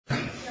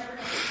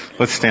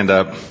Let's stand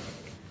up.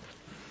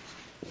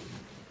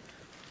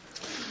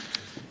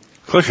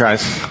 Close your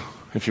eyes,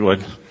 if you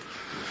would.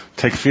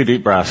 Take a few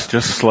deep breaths,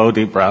 just slow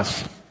deep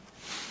breaths.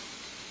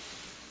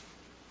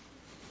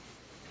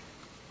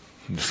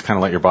 And just kind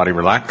of let your body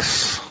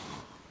relax.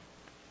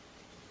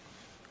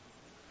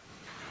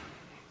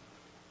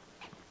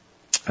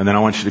 And then I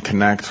want you to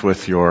connect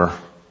with your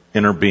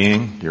inner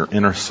being, your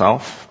inner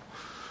self,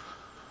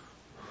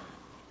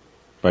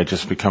 by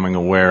just becoming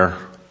aware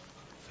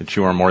that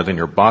you are more than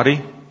your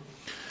body,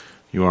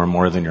 you are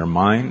more than your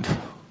mind,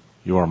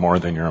 you are more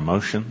than your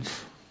emotions.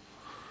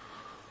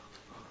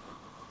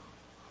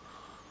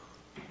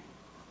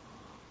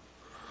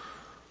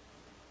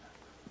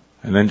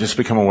 And then just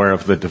become aware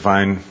of the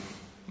divine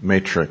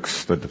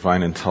matrix, the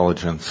divine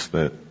intelligence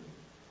that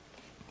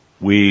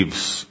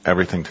weaves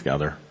everything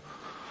together,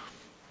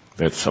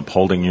 that's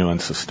upholding you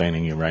and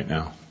sustaining you right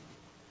now.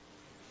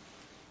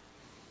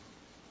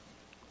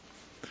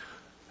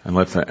 And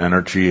let the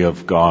energy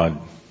of God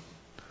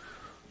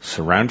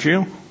surround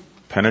you,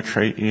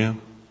 penetrate you,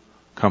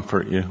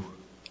 comfort you,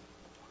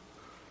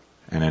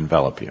 and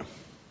envelop you.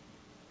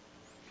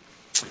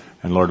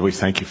 And Lord, we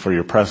thank you for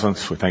your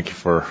presence. We thank you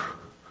for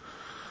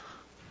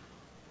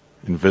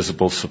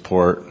invisible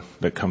support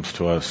that comes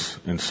to us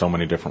in so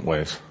many different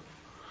ways.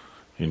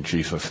 In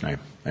Jesus' name,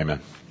 amen.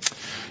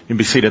 You can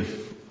be seated.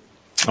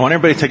 I want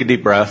everybody to take a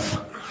deep breath.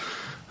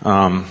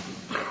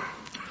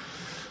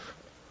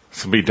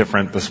 This will be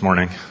different this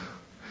morning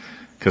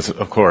because,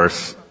 of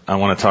course, I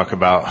want to talk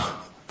about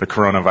the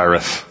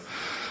coronavirus.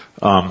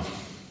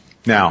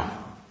 Now,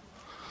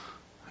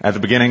 at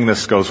the beginning,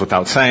 this goes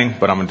without saying,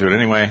 but I'm going to do it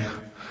anyway.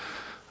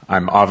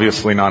 I'm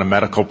obviously not a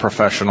medical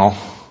professional.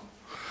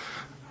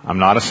 I'm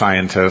not a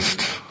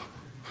scientist.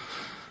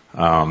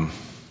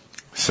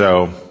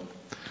 So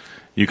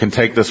you can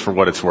take this for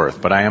what it's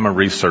worth, but I am a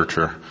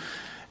researcher.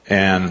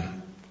 And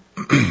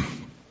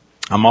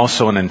I'm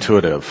also an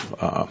intuitive.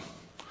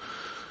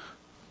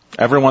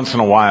 Every once in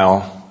a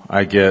while,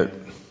 I get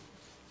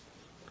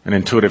an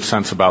intuitive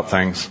sense about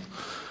things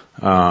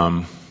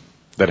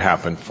that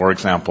happen. For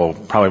example,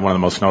 probably one of the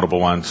most notable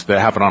ones that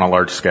happen on a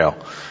large scale.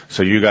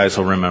 So you guys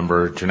will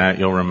remember, Jeanette,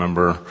 you'll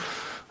remember,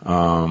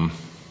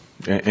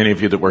 any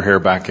of you that were here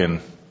back in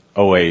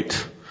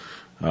 2008,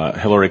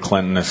 Hillary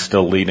Clinton is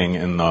still leading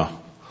in the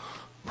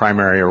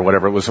primary or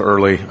whatever. It was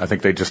early. I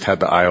think they just had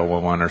the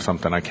Iowa one or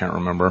something. I can't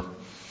remember.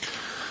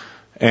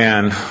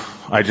 And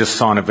I just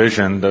saw in a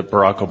vision that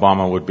Barack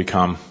Obama would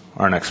become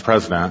our next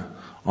president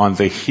on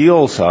the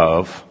heels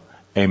of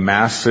a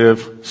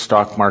massive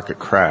stock market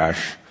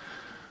crash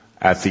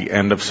at the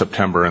end of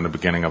September and the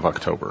beginning of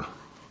October.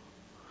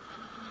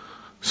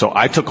 So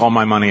I took all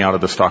my money out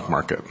of the stock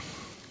market.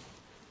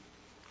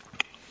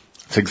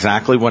 It's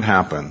exactly what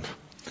happened.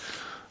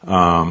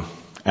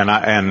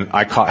 And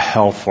I caught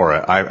hell for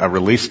it. I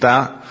released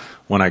that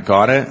when I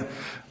got it,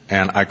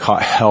 and I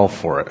caught hell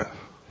for it.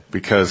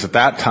 Because at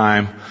that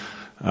time,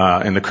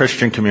 in the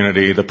Christian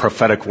community, the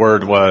prophetic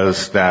word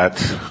was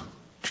that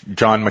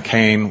John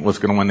McCain was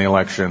going to win the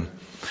election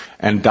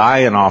and die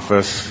in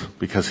office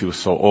because he was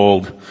so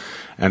old,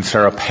 and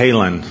Sarah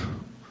Palin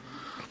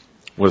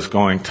was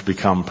going to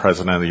become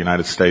president of the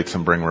United States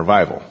and bring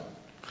revival.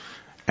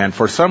 And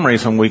for some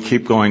reason, we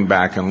keep going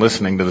back and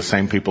listening to the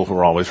same people who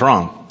are always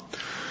wrong.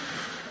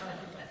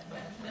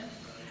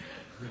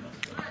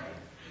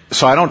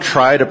 So I don't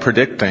try to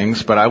predict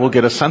things, but I will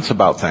get a sense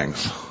about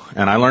things.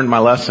 And I learned my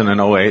lesson in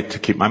 2008 to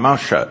keep my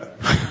mouth shut.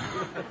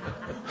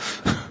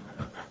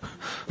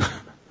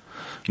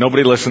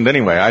 Nobody listened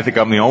anyway. I think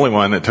I'm the only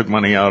one that took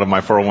money out of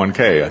my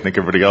 401k. I think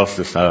everybody else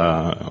just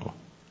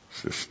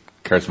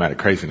charismatic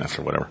craziness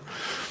or whatever.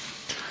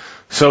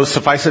 So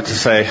suffice it to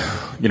say,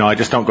 I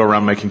just don't go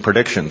around making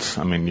predictions.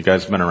 I mean, you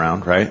guys have been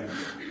around, right?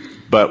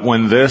 But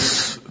when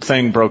this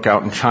thing broke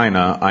out in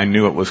China, I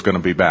knew it was going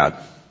to be bad.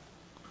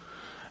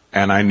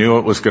 And I knew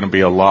it was going to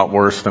be a lot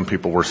worse than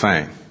people were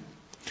saying.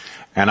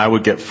 And I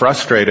would get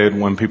frustrated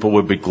when people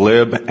would be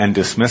glib and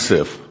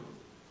dismissive.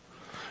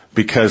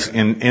 Because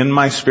in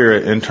my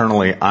spirit,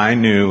 internally, I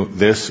knew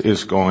this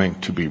is going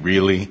to be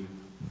really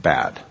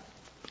bad.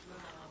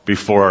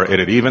 Before it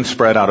had even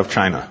spread out of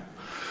China.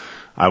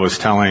 I was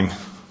telling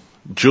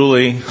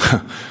Julie,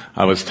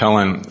 I was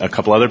telling a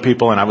couple other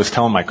people, and I was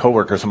telling my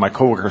coworkers, and my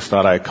coworkers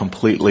thought I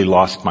completely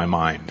lost my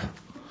mind.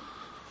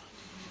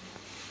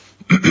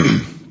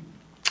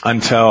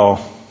 Until,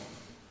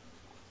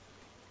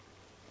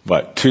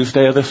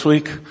 Tuesday of this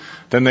week?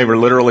 Then they were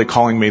literally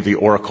calling me the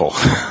Oracle.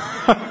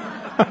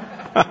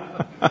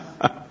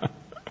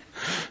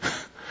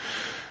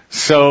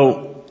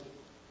 So,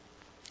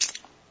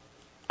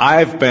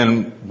 I've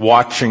been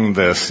watching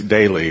this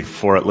daily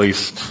for at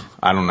least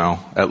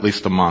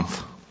a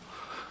month.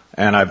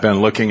 And I've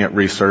been looking at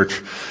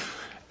research.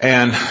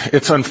 And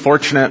it's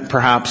unfortunate,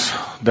 perhaps,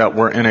 that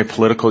we're in a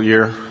political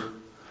year.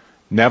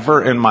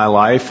 Never in my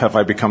life have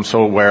I become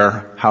so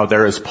aware how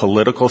there is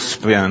political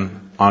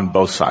spin on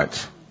both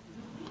sides.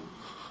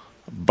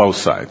 Both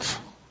sides.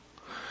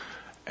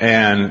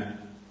 And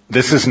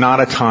this is not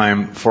a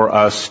time for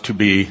us to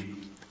be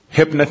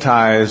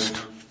hypnotized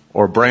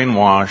or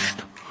brainwashed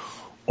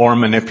or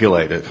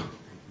manipulated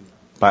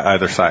by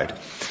either side.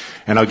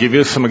 And I'll give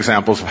you some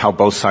examples of how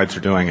both sides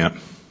are doing it,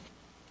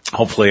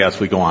 hopefully as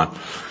we go on.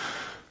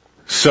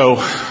 So,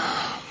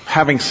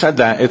 having said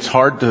that, it's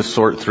hard to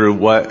sort through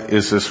what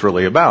is this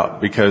really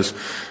about, because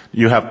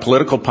you have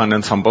political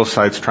pundits on both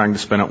sides trying to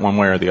spin it one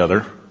way or the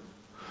other.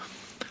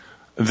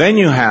 Then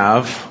you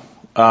have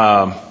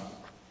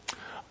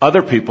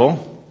other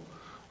people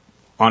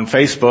on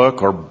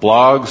Facebook or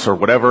blogs or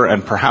whatever,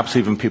 and perhaps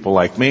even people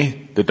like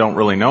me that don't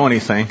really know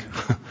anything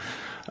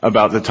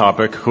about the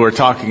topic, who are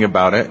talking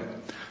about it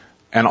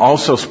and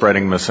also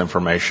spreading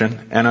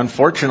misinformation. And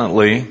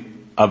unfortunately,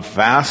 a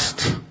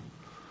vast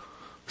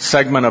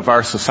segment of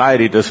our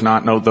society does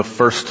not know the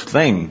first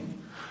thing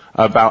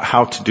about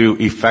how to do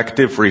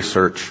effective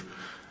research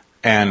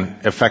and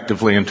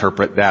effectively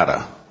interpret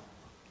data.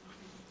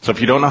 So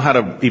if you don't know how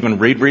to even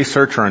read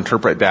research or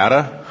interpret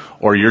data,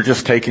 or you're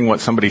just taking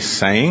what somebody's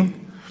saying,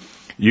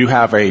 you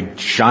have a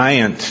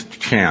giant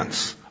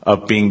chance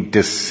of being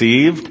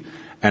deceived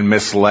and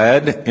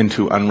misled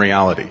into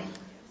unreality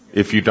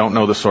if you don't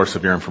know the source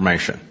of your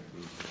information.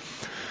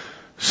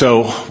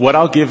 So what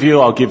I'll give you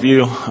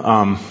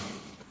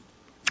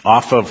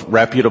off of from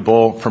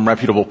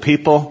reputable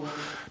people.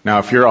 Now,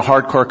 if you're a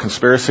hardcore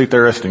conspiracy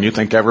theorist and you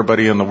think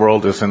everybody in the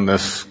world is in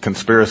this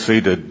conspiracy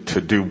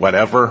to do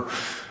whatever,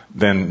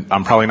 then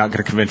I'm probably not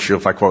going to convince you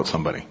if I quote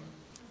somebody.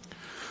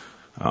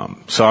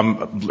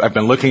 I've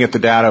been looking at the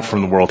data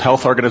from the World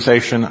Health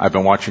Organization. I've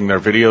been watching their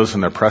videos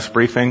and their press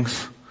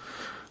briefings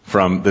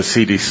from the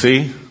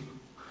CDC.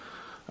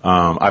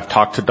 I've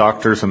talked to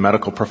doctors and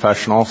medical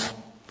professionals.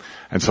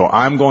 And so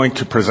I'm going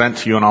to present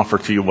to you and offer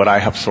to you what I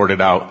have sorted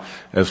out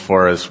as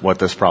far as what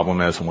this problem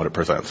is and what it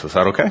presents. Is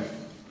that okay?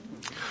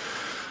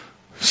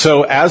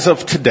 So as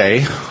of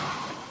today,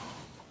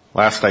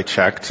 last I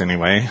checked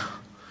anyway,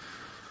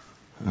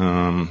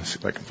 let's see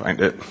if I can find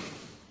it.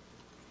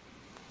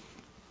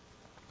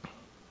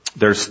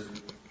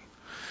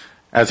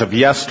 As of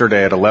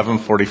yesterday at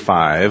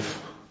 11:45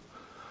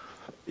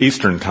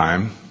 Eastern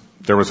Time,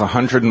 there was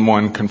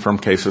 101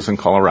 confirmed cases in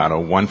Colorado,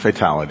 1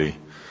 fatality.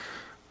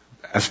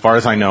 As far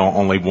as I know,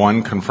 only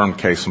 1 confirmed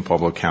case in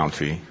Pueblo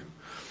County.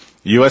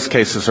 U.S.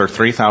 cases are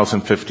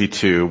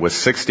 3,052 with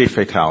 60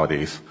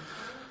 fatalities.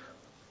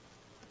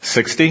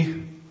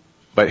 60?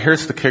 But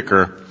here's the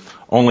kicker.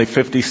 Only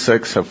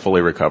 56 have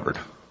fully recovered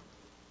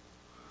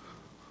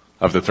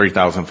of the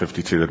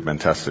 3,052 that have been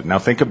tested. Now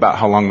think about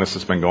how long this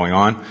has been going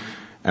on,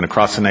 and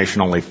across the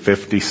nation only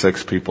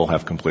 56 people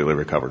have completely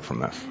recovered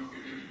from this.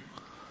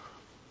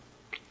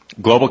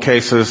 Global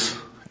cases,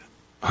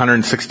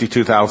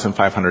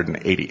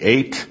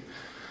 162,588,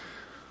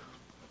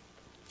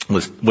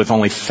 with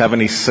only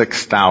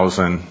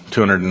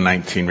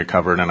 76,219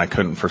 recovered, and I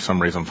couldn't for some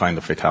reason find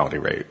the fatality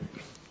rate.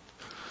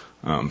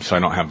 So I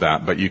don't have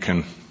that, but you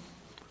can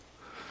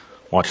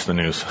watch the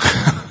news.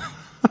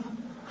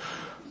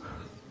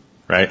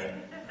 Right?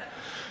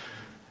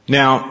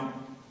 Now,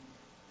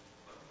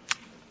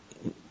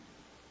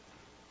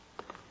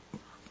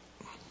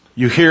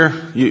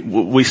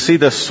 we see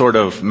this sort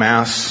of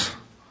mass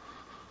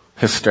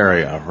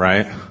hysteria,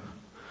 right?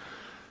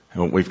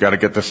 We've got to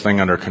get this thing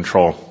under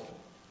control.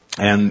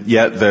 And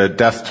yet the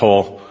death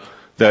toll,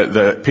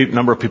 the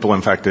number of people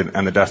infected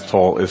and the death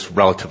toll is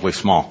relatively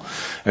small.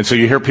 And so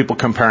you hear people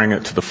comparing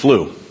it to the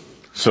flu.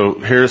 So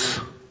here's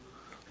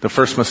the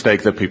first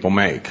mistake that people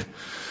make.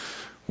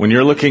 When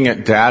you're looking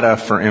at data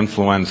for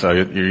influenza,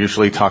 you're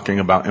usually talking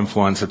about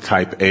influenza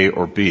type A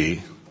or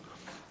B.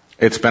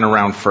 It's been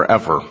around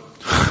forever.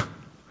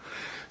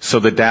 So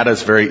the data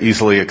is very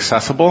easily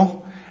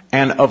accessible.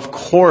 And of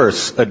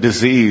course, a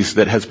disease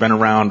that has been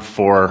around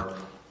for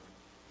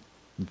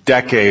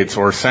decades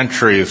or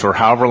centuries or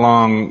however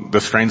long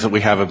the strains that we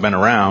have been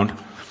around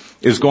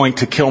is going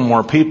to kill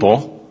more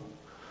people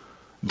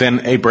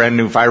than a brand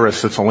new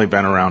virus that's only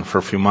been around for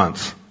a few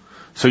months.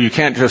 So you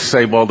can't just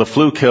say, well, the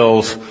flu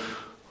kills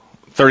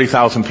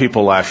 30,000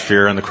 people last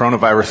year and the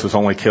coronavirus has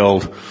only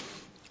killed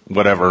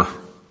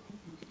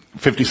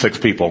 56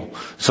 people.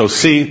 So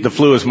see, the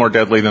flu is more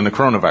deadly than the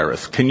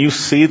coronavirus. Can you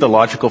see the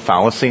logical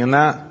fallacy in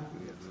that?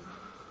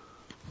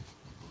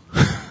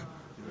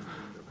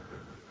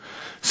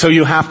 So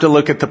you have to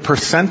look at the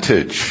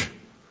percentage.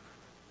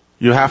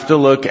 You have to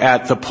look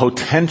at the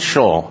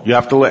potential. You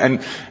have to look,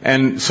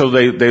 and so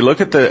they look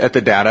at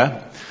the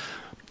data.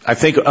 I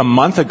think a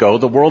month ago,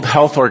 the World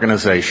Health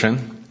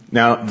Organization,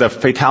 now the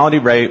fatality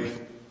rate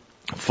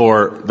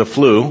for the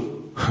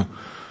flu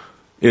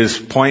is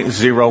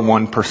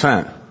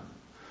 0.01%.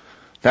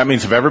 That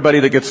means of everybody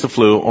that gets the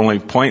flu, only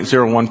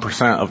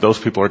 0.01% of those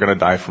people are going to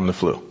die from the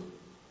flu.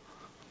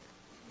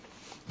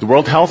 The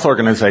World Health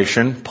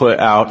Organization put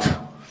out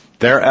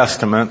their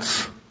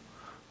estimates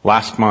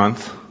last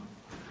month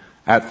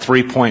at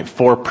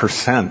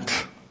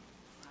 3.4%.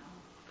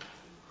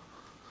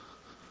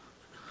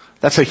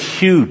 That's a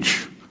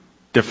huge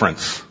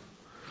difference.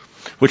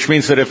 Which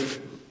means that if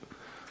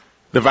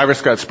the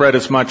virus got spread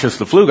as much as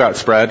the flu got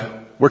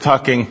spread, we're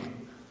talking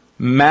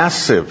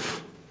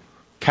massive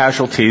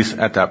casualties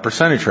at that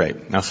percentage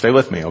rate. Now stay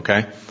with me,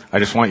 okay? I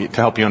just want to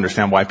help you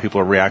understand why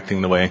people are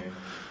reacting the way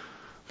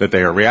that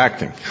they are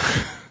reacting.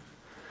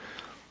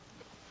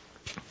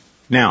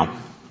 Now,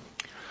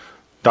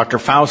 Dr.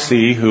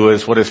 Fauci,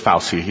 what is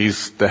Fauci?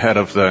 He's the head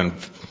of the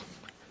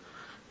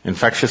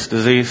infectious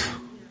disease.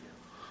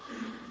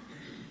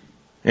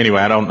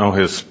 Anyway, I don't know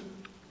his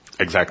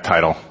exact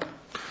title.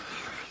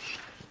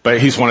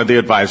 But he's one of the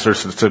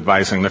advisors that's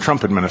advising the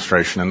Trump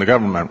administration and the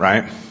government,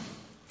 right?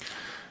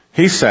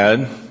 He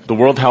said the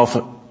World Health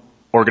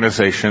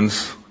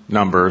Organization's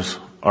numbers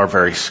are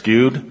very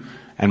skewed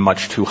and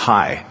much too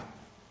high.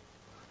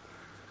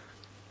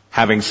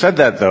 Having said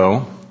that,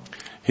 though,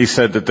 he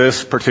said that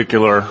this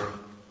particular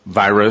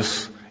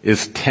virus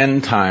is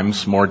 10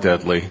 times more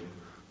deadly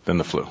than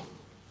the flu.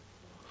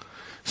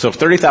 So if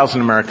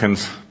 30,000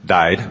 Americans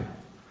died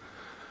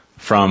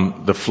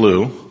from the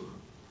flu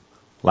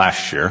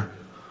last year,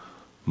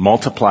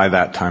 multiply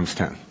that times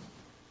 10.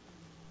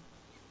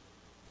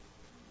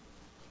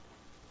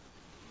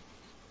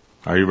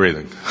 Are you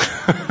breathing?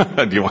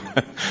 Do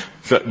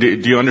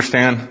you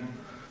understand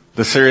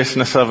the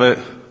seriousness of it?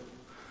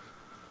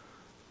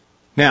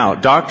 Now,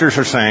 doctors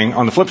are saying,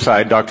 on the flip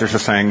side, doctors are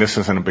saying this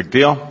isn't a big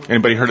deal.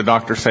 Anybody heard a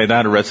doctor say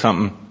that or read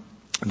something?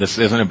 This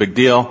isn't a big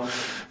deal.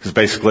 It's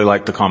basically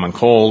like the common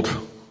cold.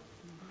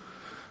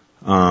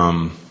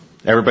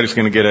 Everybody's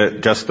going to get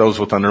it. Just those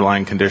with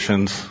underlying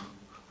conditions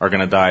are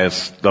going to die,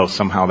 as though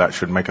somehow that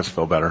should make us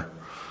feel better.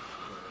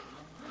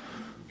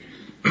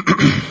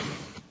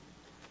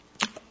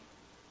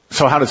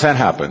 So how does that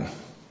happen?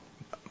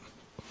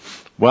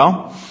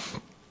 Well,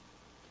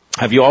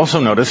 have you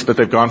also noticed that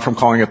they've gone from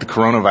calling it the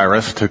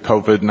coronavirus to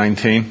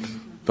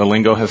COVID-19? The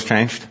lingo has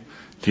changed.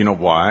 Do you know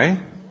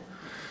why?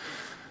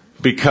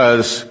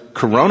 Because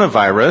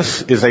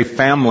coronavirus is a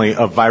family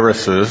of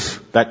viruses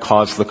that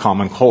cause the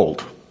common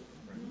cold.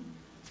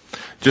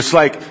 Just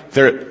like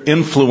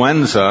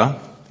influenza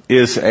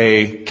is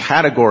a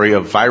category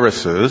of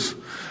viruses,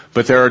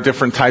 but there are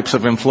different types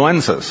of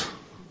influenzas.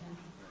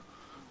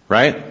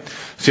 Right?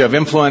 So you have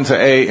influenza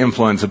A,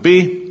 influenza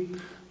B,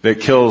 that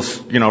kills,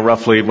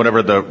 roughly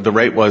whatever the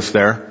rate was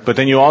there. But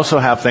then you also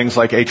have things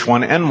like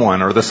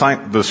H1N1 or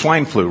the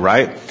swine flu,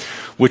 right?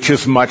 Which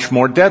is much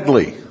more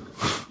deadly.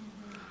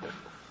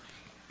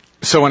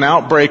 So an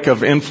outbreak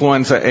of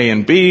influenza A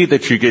and B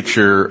that you get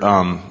your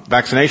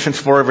vaccinations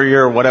for every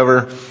year or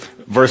whatever,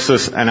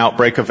 versus an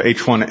outbreak of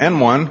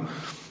H1N1,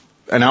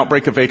 an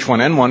outbreak of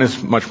H1N1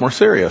 is much more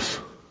serious.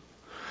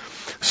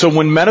 So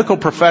when medical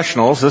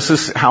professionals, this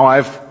is how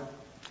I've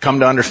come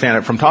to understand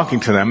it from talking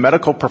to them,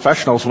 medical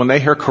professionals, when they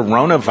hear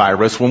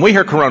coronavirus, when we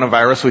hear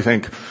coronavirus, we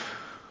think,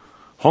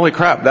 holy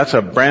crap, that's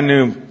a brand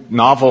new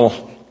novel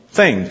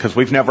thing, because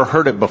we've never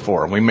heard it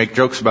before. We make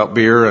jokes about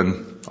beer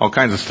and all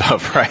kinds of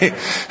stuff, right?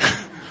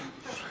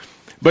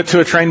 But to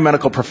a trained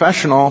medical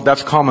professional,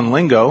 that's common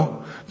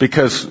lingo,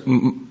 because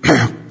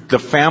the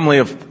family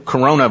of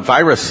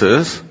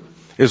coronaviruses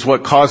is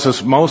what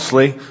causes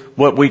mostly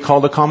what we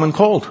call the common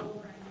cold.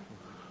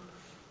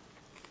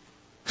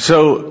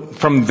 So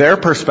from their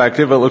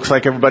perspective, it looks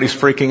like everybody's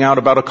freaking out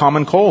about a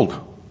common cold.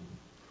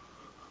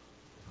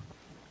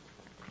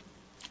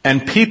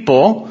 And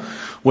people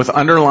with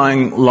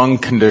underlying lung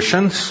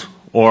conditions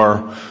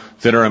or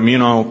that are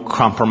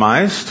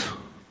immunocompromised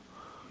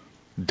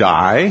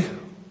die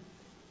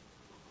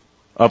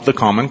of the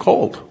common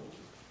cold.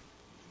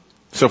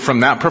 So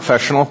from that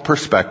professional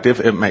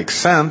perspective, it makes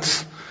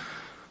sense.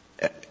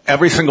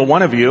 Every single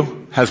one of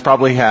you has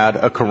probably had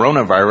a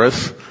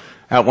coronavirus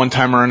at one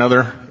time or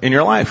another in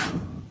your life.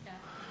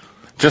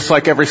 Just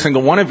like every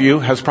single one of you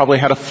has probably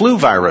had a flu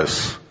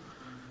virus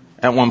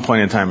at one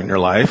point in time in your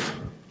life,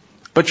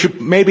 but you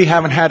maybe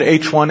haven't had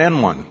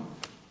H1N1.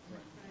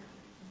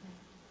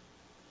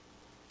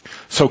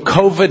 So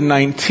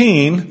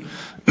COVID-19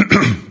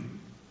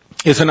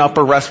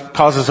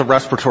 causes a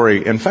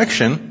respiratory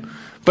infection,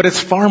 but it's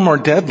far more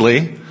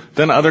deadly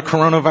than other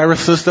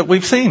coronaviruses that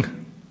we've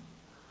seen.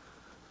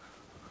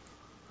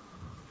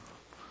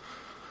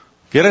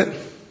 Get it?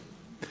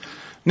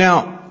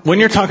 Now, when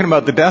you're talking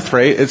about the death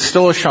rate, it's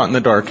still a shot in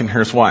the dark, and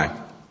here's why.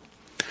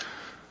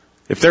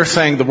 If they're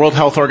saying, the World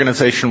Health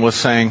Organization was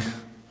saying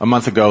a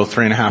month ago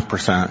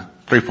 3.5%,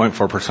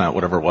 3.4%,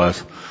 whatever it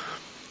was.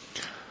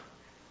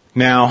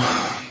 Now,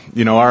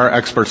 our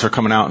experts are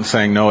coming out and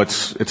saying, no,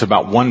 it's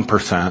about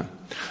 1%.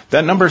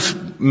 That numbers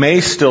may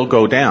still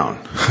go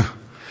down.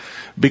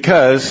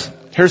 Because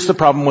here's the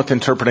problem with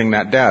interpreting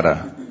that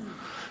data.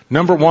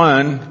 Number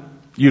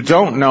one, you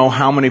don't know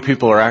how many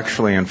people are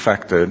actually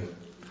infected,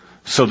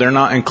 so they're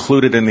not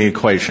included in the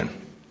equation,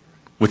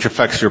 which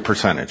affects your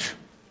percentage.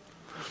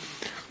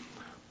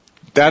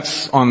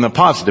 That's on the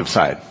positive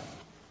side.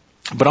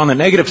 But on the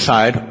negative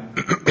side,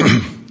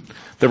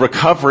 the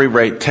recovery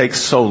rate takes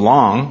so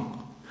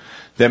long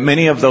that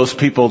many of those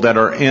people that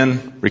are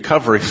in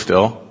recovery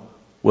still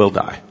will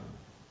die.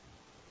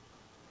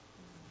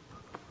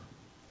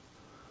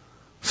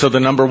 So the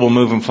number will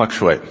move and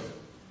fluctuate. Does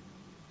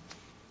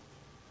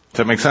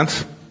that make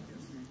sense?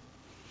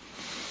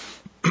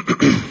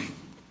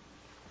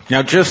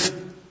 Now just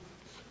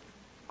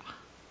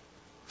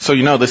So,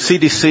 the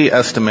CDC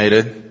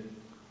estimated,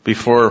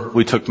 before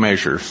we took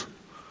measures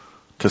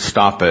to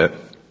stop it,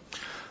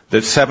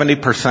 that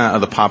 70% of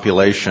the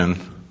population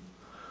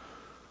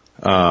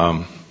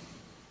of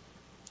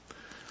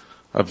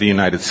the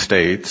United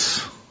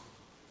States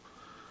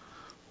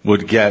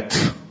would get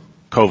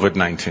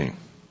COVID-19.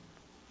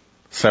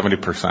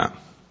 70%.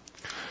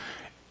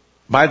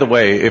 By the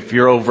way, if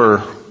you're over,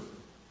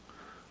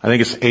 I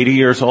think it's 80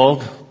 years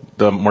old,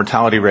 the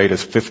mortality rate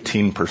is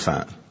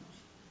 15%.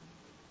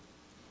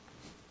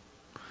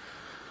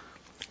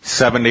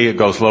 70, it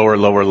goes lower,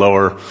 lower,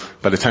 lower.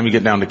 By the time you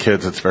get down to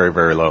kids, it's very,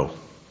 very low.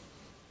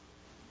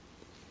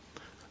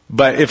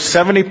 But if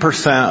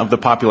 70% of the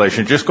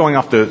population, just going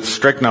off the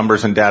strict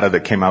numbers and data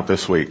that came out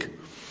this week,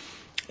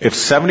 if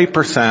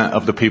 70%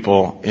 of the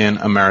people in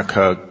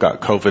America got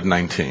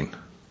COVID-19,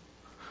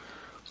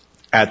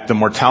 at the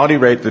mortality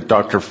rate that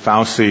Dr.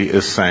 Fauci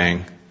is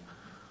saying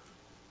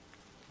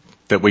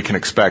that we can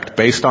expect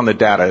based on the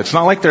data, it's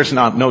not like there's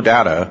no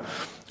data.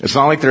 It's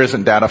not like there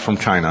isn't data from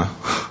China.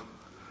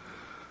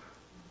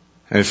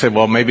 And they say,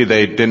 well, maybe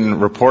they didn't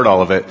report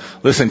all of it.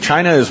 Listen,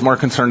 China is more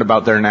concerned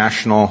about their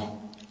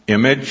national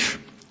image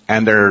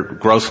and their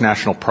gross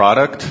national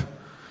product.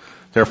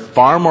 They're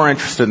far more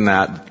interested in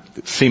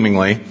that,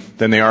 seemingly,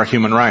 than they are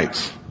human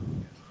rights.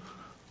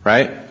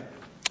 Right?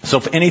 So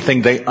if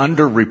anything, they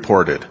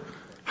underreported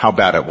how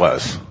bad it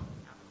was.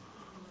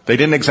 They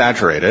didn't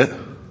exaggerate it,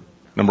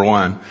 number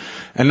one.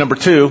 And number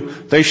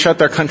two, they shut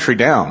their country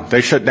down. They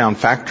shut down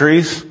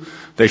factories.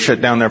 They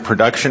shut down their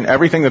production,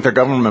 everything that their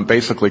government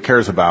basically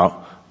cares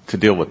about to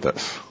deal with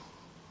this.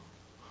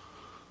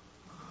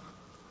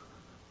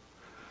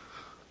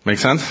 Make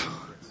sense?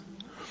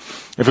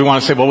 If we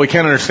want to say, well, we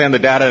can't understand the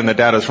data and the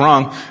data's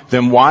wrong,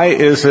 then why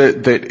is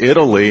it that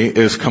Italy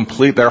is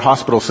their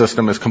hospital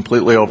system is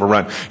completely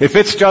overrun? If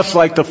it's just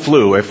like the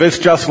flu, if it's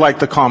just like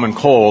the common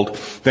cold,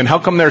 then how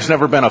come there's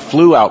never been a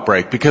flu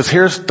outbreak? Because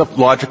here's the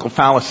logical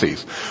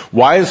fallacies.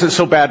 Why is it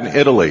so bad in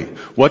Italy?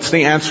 What's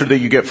the answer that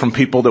you get from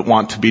people that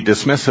want to be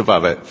dismissive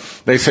of it?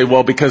 They say,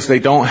 well, because they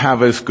don't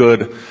have as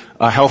good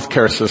a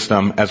healthcare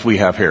system as we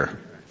have here.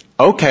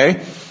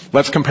 Okay.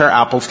 Let's compare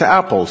apples to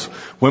apples.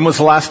 When was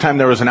the last time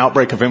there was an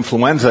outbreak of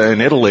influenza in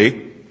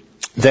Italy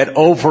that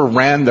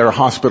overran their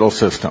hospital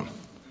system?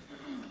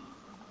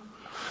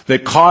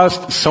 That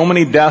caused so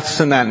many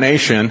deaths in that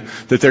nation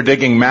that they're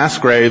digging mass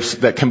graves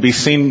that can be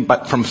seen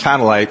from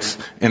satellites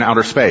in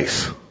outer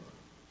space.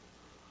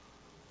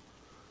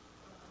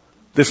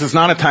 This is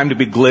not a time to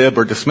be glib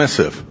or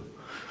dismissive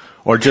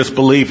or just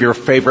believe your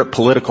favorite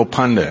political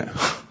pundit.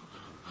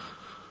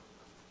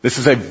 This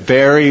is a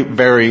very,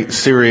 very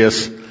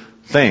serious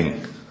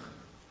thing.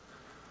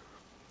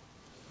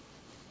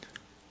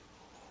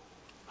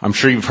 I'm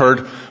sure you've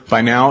heard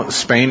by now,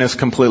 Spain is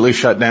completely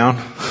shut down.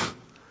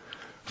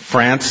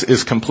 France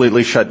is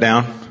completely shut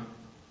down.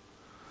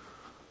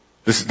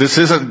 This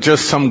isn't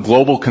just some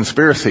global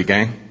conspiracy,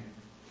 gang.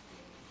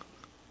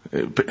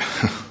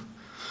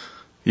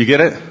 You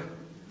get it?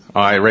 Oh,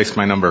 I erased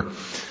my number.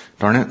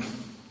 Darn it.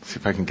 Let's see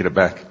if I can get it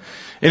back.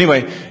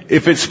 Anyway,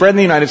 if it spread in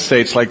the United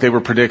States like they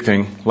were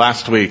predicting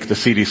last week, the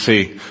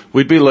CDC,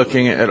 we'd be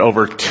looking at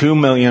over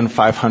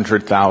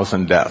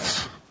 2,500,000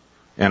 deaths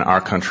in our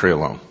country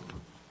alone.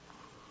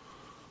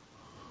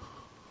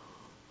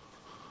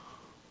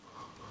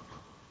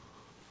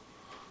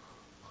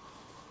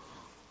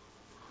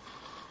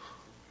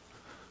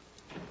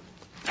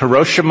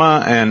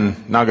 Hiroshima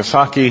and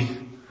Nagasaki,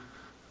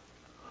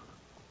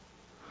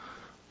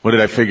 what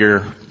did I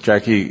figure,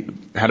 Jackie,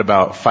 had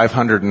about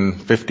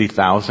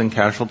 550,000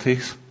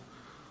 casualties?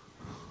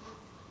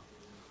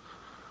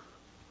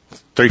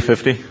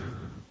 350?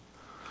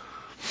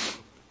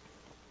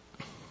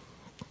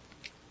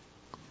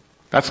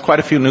 That's quite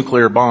a few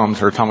nuclear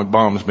bombs or atomic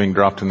bombs being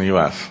dropped in the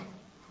U.S.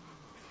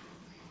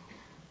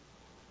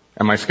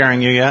 Am I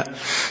scaring you yet?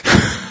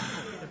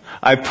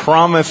 I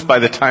promise by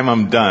the time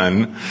I'm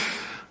done,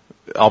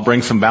 I'll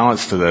bring some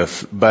balance to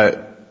this,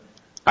 but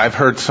I've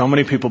heard so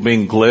many people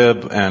being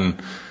glib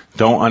and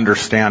don't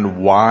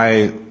understand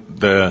why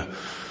the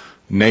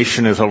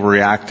nation is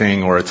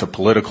overreacting or it's a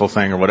political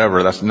thing or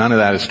whatever. None of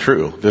that is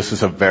true. This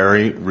is a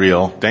very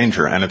real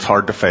danger, and it's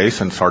hard to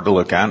face and it's hard to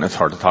look at and it's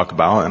hard to talk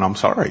about, and I'm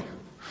sorry.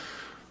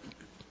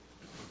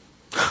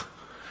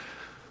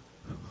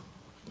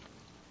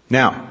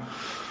 Now,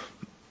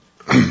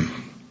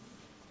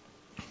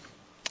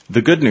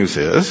 the good news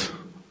is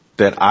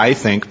that I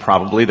think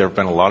probably there have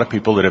been a lot of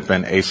people that have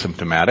been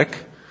asymptomatic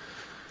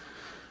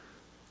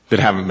that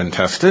haven't been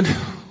tested.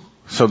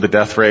 So the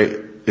death rate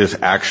is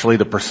actually,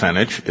 the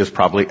percentage is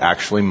probably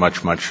actually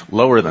much, much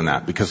lower than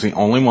that, because the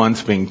only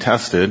ones being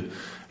tested,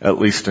 at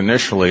least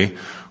initially,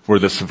 were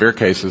the severe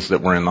cases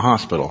that were in the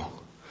hospital.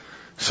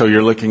 So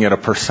you're looking at a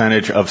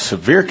percentage of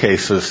severe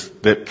cases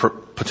that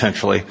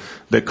potentially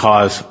that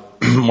cause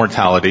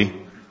mortality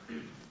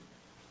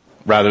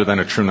rather than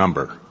a true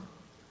number.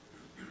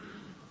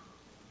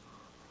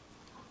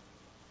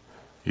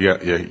 You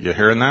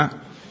hearing that?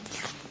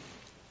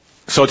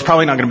 So it's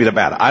probably not going to be that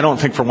bad. I don't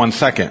think for 1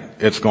 second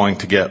it's going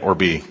to get or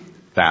be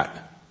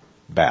that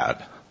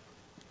bad.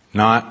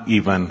 Not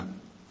even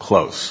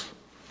close.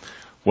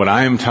 What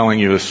I am telling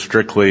you is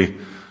strictly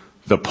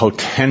the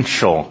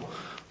potential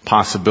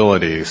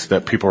possibilities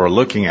that people are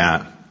looking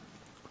at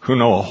who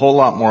know a whole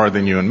lot more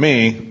than you and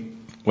me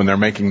when they're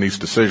making these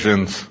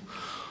decisions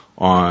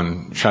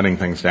on shutting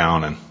things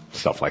down and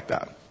stuff like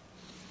that.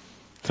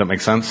 Does that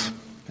make sense?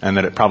 And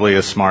that it probably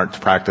is smart to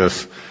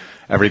practice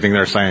everything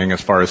they're saying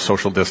as far as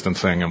social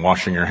distancing and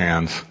washing your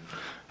hands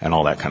and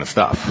all that kind of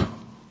stuff.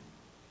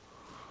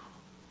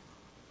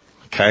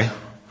 Okay?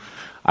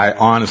 I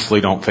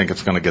honestly don't think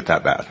it's going to get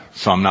that bad.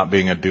 So I'm not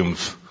being a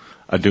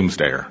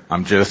doomsdayer.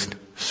 I'm just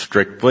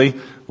strictly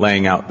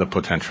laying out the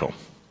potential.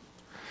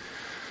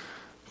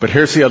 But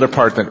here's the other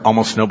part that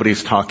almost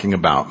nobody's talking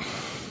about.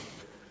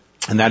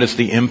 And that is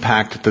the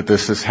impact that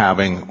this is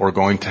having or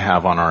going to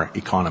have on our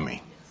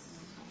economy.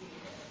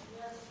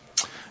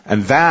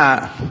 And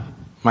that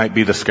might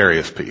be the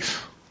scariest piece.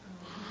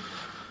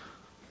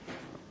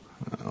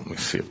 Let me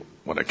see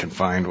what I can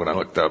find, what I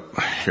looked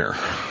up here.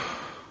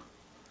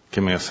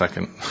 Give me a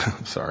second.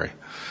 Sorry.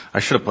 I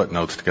should have put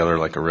notes together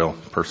like a real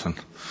person.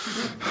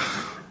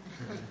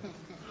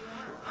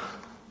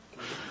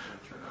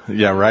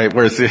 Yeah, right?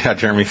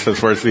 Jeremy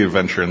says, where's the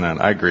adventure in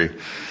that? I agree.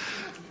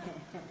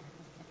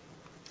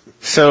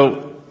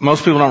 So,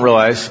 most people don't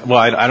realize, well,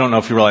 I don't know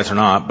if you realize or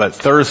not, but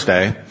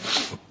Thursday,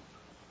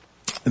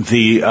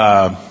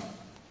 the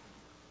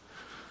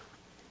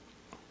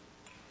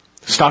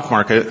stock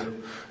market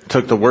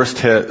took the worst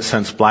hit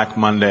since Black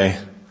Monday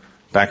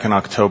back in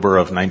October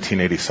of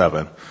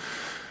 1987.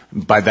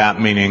 By that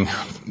meaning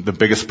the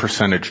biggest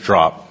percentage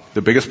drop.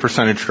 The biggest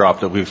percentage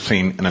drop that we've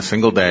seen in a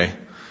single day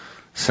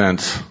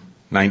since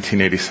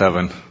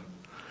 1987,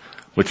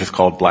 which is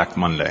called Black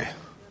Monday.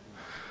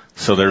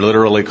 So they're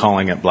literally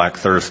calling it Black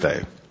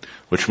Thursday,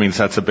 which means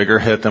that's a bigger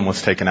hit than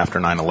was taken after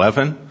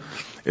 9/11.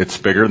 It's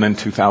bigger than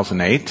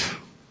 2008.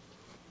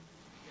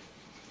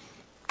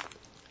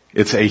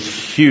 It's a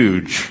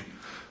huge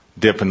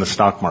dip in the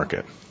stock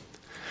market.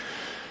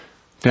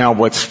 Now,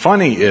 what's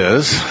funny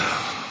is,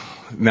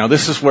 now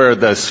this is where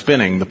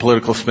the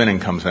political spinning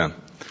comes in.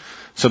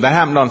 So that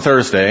happened on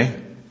Thursday.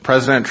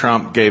 President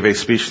Trump gave a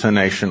speech to the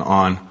nation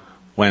on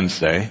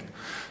Wednesday.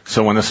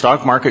 So when the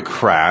stock market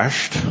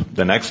crashed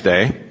the next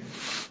day,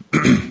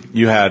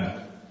 you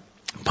had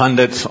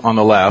pundits on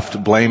the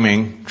left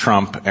blaming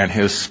Trump and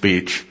his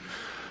speech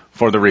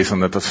for the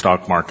reason that the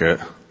stock market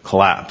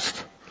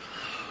collapsed.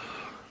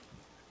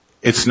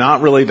 It's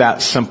not really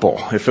that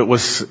simple. If it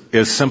was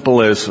as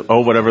simple as,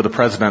 whatever the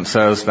president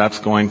says, that's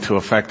going to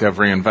affect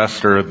every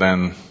investor,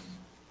 then,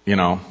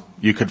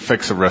 you could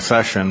fix a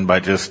recession by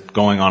just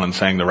going on and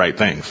saying the right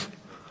things.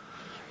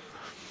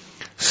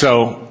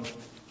 So,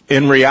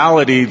 in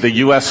reality, the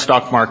U.S.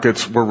 stock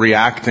markets were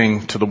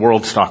reacting to the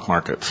world stock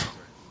markets.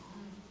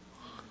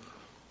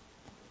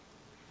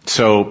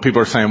 So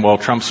people are saying, well,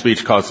 Trump's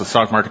speech caused the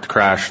stock market to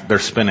crash. They're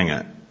spinning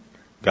it.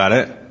 Got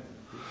it?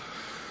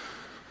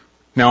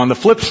 Now, on the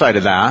flip side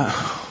of that,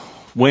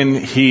 when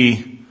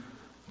he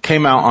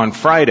came out on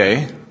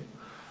Friday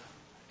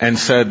and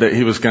said that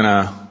he was going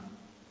to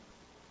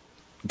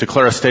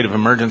declare a state of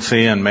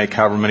emergency and make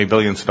however many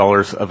billions of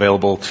dollars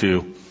available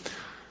to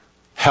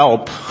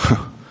help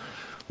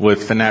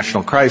with the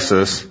national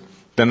crisis,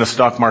 then the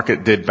stock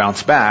market did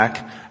bounce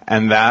back,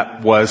 and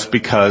that was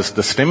because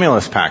the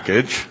stimulus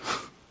package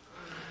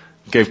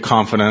gave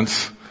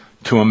confidence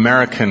to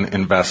American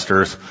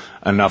investors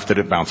enough that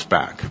it bounced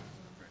back.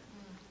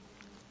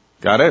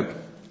 Got it?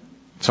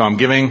 So I'm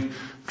giving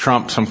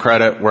Trump some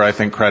credit where I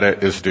think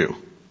credit is due.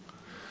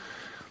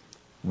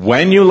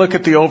 When you look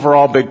at the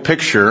overall big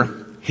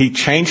picture, he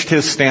changed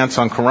his stance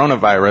on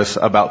coronavirus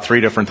about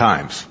 3 different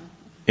times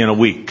in a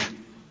week.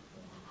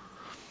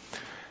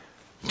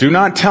 Do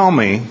not tell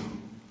me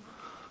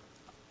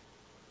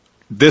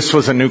this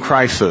was a new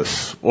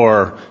crisis,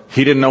 or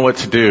he didn't know what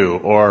to do,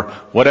 or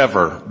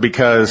whatever,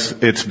 because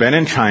it's been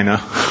in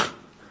China,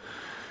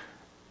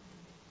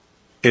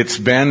 it's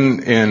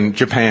been in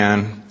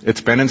Japan,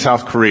 it's been in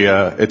South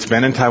Korea, it's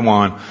been in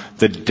Taiwan.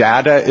 The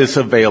data is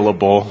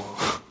available.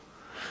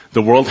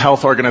 The World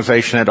Health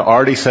Organization had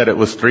already said it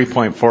was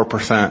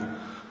 3.4%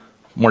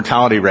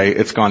 mortality rate.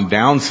 It's gone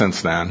down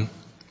since then.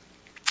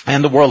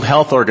 And the World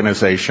Health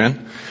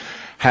Organization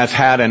has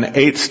had an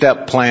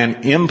 8-step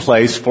plan in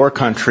place for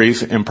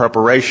countries in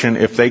preparation.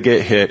 If they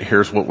get hit,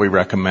 here's what we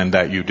recommend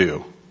that you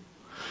do.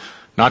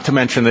 Not to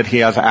mention that he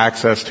has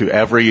access to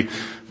every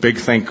big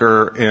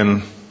thinker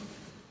in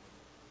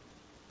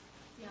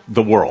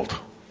the world.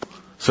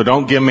 So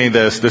don't give me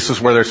this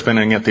is where they're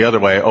spinning it the other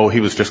way. He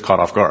was just caught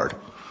off guard.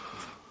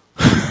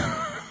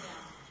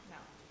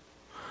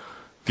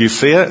 Do you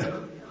see it?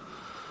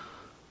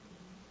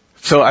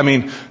 So,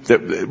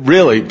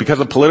 really, because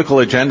of political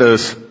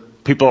agendas,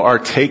 people are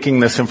taking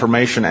this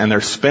information and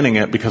they're spinning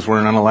it because we're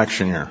in an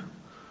election year.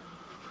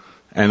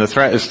 And the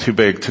threat is too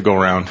big to go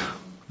around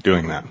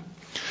doing that.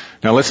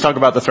 Now let's talk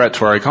about the threat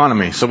to our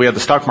economy. So we had the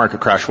stock market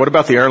crash. What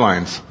about the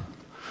airlines?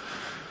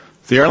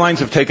 The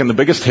airlines have taken the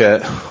biggest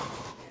hit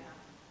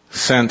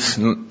since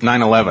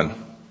 9/11.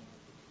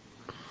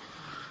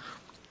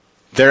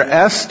 They're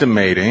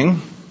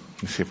estimating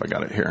Let me see if I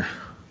got it here.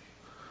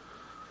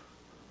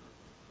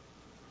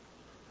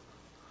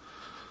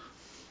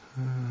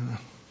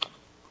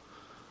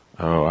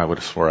 I would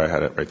have swore I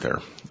had it right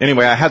there.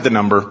 Anyway, I had the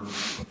number.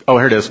 Oh,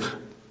 here it is.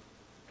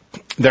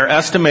 They're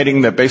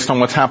estimating that based on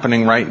what's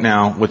happening right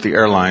now with the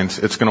airlines,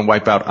 it's going to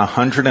wipe out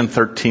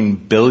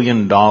 $113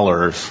 billion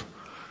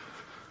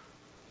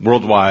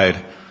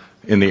worldwide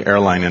in the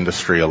airline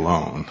industry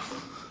alone.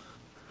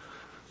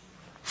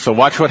 So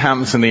watch what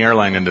happens in the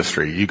airline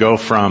industry. You go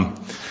from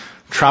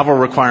travel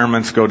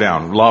requirements go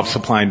down, law of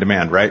supply and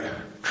demand, right?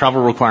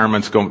 Travel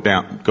requirements go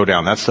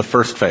down. That's the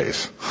first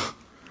phase.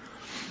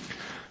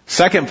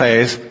 Second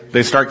phase,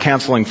 they start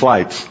canceling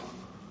flights.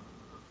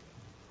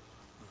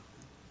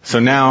 So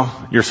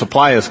now your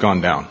supply has gone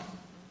down.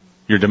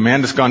 Your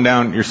demand has gone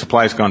down, your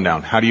supply has gone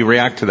down. How do you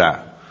react to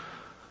that?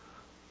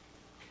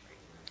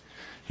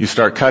 You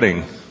start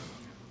cutting.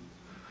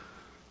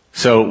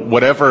 So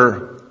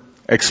whatever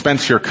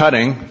expense you're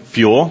cutting,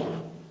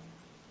 fuel,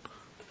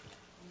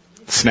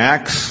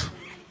 snacks,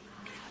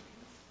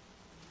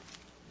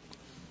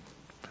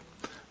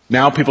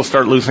 now people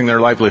start losing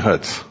their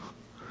livelihoods.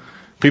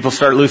 People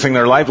start losing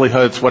their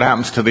livelihoods, what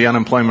happens to the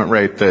unemployment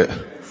rate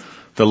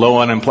the low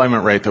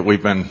unemployment rate that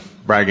we've been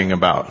bragging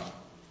about?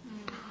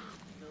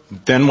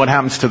 Then what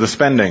happens to the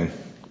spending?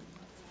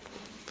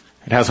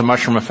 It has a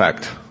mushroom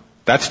effect.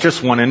 That's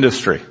just one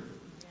industry.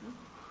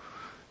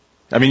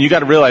 I mean, you got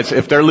to realize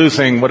if they're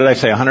losing, what did I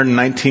say,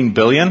 119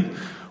 billion,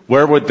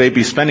 where would they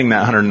be spending that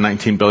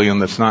 119 billion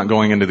that's not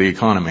going into the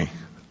economy?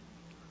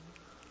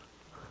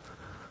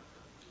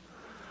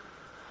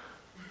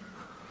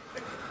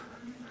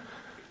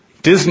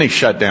 Disney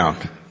shut down.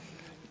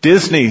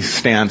 Disney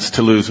stands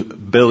to lose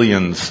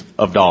billions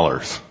of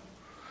dollars,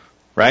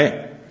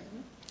 right?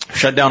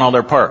 Shut down all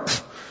their parks.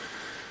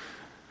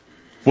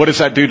 What does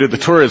that do to the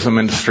tourism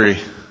industry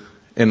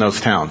in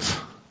those towns?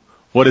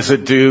 What does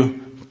it do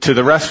to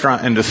the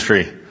restaurant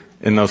industry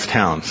in those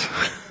towns?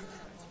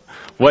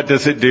 What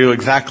does it do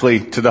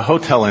exactly to the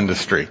hotel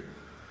industry?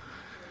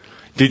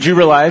 Did you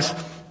realize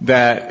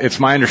that it's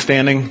my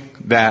understanding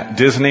that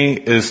Disney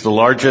is the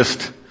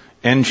largest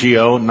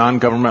NGO,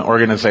 non-government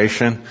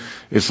organization,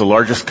 is the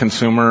largest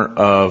consumer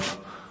of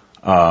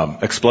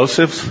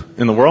explosives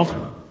in the world?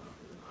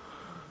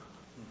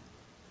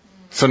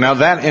 So now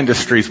that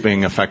industry is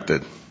being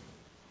affected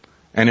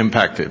and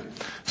impacted.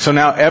 So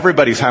now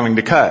everybody's having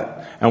to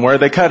cut. And where are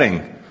they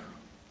cutting?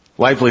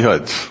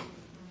 Livelihoods.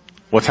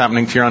 What's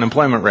happening to your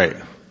unemployment rate?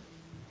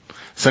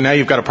 So now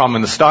you've got a problem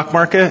in the stock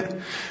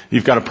market.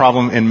 You've got a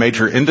problem in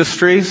major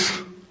industries,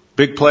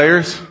 big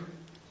players.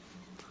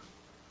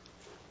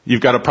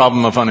 You've got a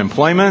problem of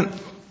unemployment.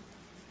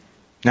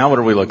 Now what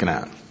are we looking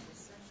at?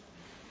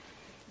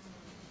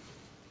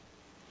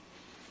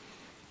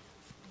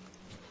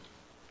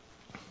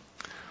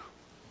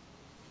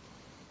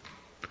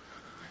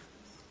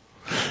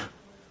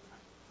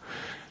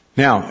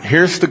 Now,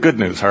 here's the good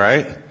news, all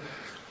right?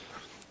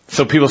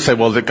 So people say,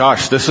 well,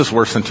 gosh, this is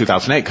worse than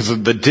 2008 because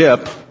of the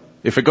dip.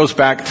 If it goes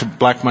back to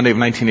Black Monday of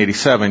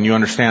 1987, you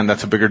understand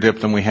that's a bigger dip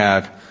than we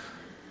had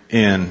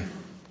in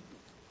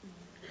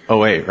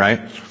 2008,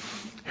 right?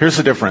 Here's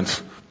the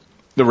difference.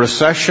 The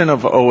recession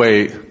of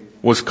 2008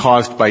 was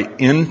caused by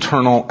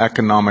internal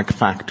economic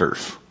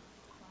factors.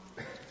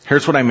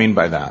 Here's what I mean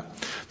by that.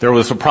 There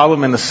was a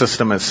problem in the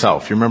system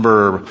itself. You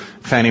remember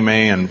Fannie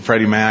Mae and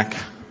Freddie Mac?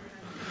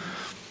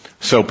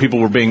 So people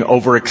were being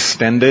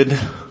overextended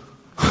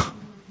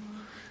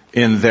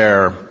in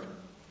their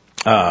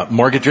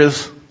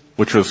mortgages,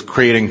 which was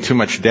creating too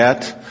much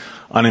debt.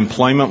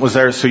 Unemployment was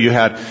there, so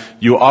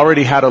you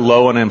already had a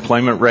low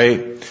unemployment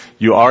rate.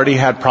 You already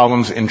had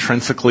problems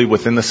intrinsically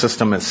within the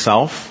system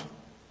itself,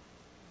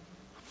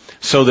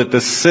 so that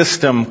the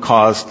system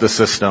caused the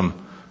system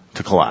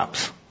to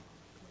collapse.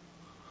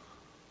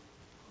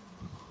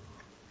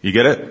 You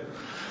get it?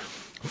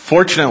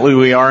 Fortunately,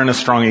 we are in a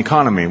strong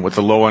economy with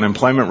a low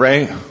unemployment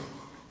rate.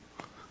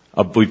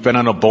 We've been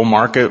in a bull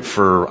market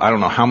for I don't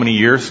know how many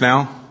years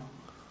now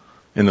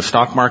in the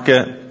stock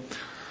market.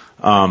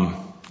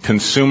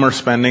 Consumer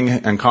spending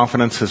and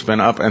confidence has been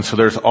up, and so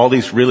there's all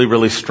these really,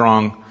 really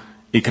strong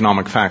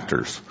economic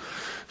factors.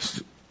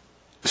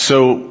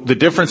 So the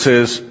difference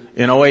is,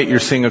 in 2008 you're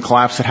seeing a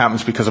collapse that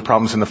happens because of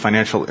problems in the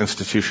financial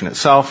institution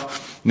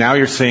itself. Now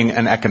you're seeing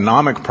an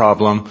economic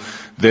problem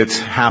that's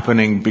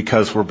happening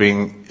because we're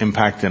being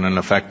impacted and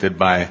affected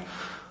by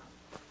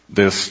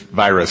this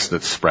virus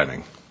that's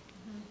spreading.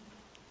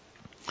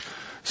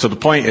 So the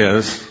point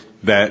is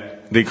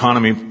that the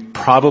economy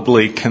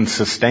probably can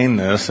sustain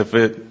this if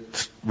it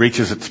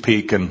reaches its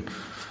peak and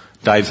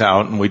dies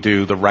out and we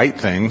do the right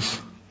things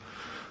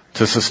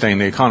to sustain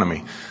the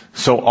economy.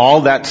 So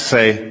all that to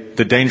say,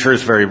 the danger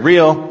is very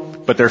real,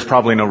 but there's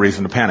probably no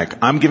reason to panic.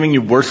 I'm giving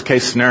you worst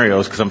case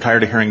scenarios because I'm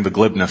tired of hearing the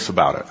glibness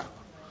about it.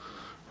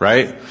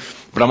 Right?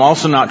 But I'm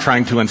also not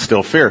trying to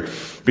instill fear,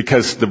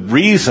 because a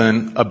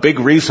big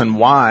reason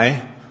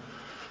why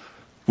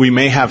we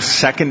may have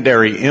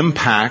secondary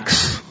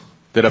impacts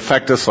that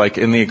affect us, like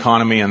in the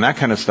economy and that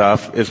kind of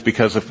stuff, is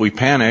because if we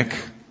panic,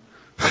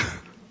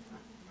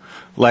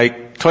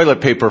 like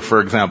Toilet paper,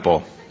 for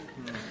example.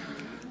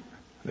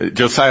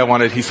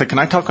 Josiah he said, can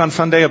I talk on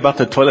Sunday about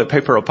the toilet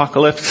paper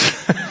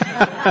apocalypse?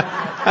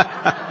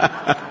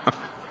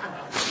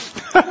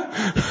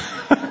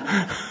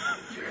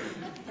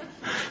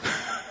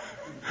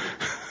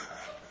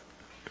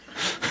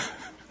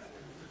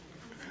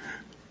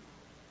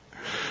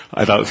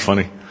 I thought it was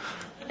funny.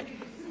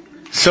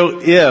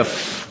 So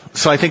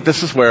I think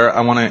this is where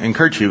I want to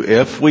encourage you.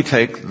 If we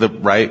take the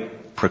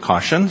right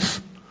precautions,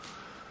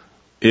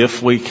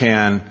 if we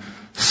can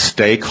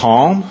stay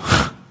calm,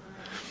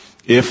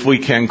 if we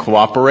can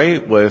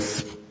cooperate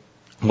with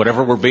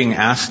whatever we're being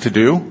asked to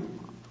do,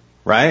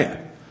 right?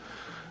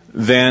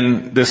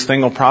 Then this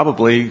thing will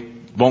probably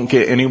won't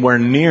get anywhere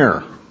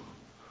near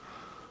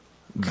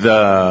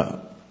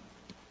where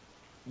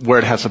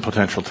it has the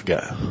potential to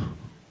get.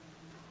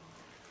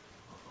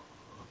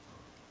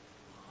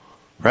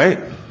 Right?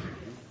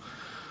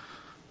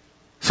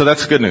 So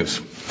that's good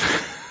news.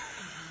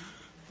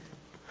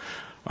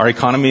 Our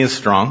economy is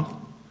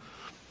strong.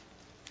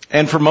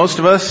 And for most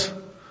of us,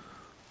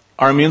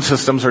 our immune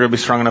systems are going to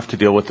be strong enough to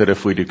deal with it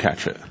if we do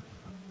catch it.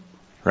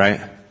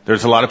 Right?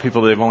 There's a lot of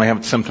people that have only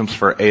had symptoms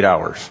for 8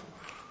 hours.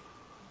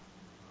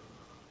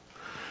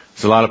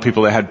 There's a lot of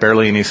people that had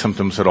barely any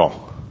symptoms at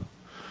all.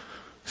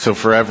 So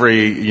for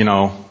every,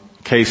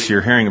 case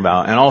you're hearing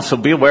about, and also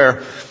be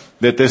aware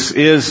that this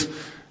is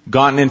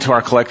gotten into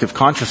our collective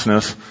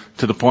consciousness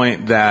to the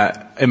point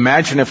that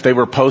imagine if they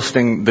were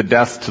posting the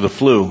death to the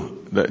flu,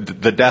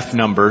 the death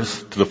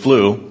numbers to the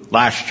flu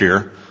last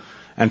year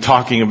and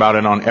talking about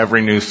it on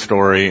every news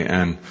story,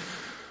 and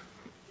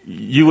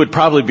you would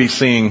probably be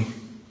seeing,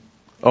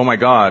 oh my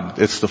God,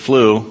 it's the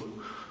flu,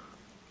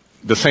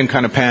 the same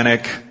kind of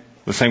panic,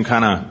 the same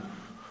kind of,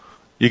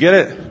 you get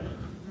it? Of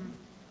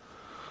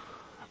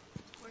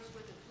course,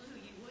 with the flu,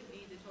 you would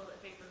need the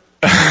toilet paper.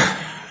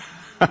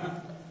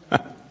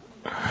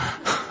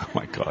 Oh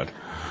my God.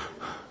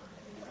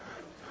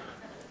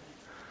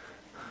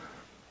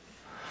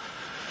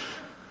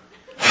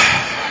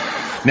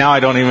 Now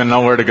I don't even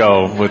know where to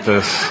go with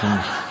this.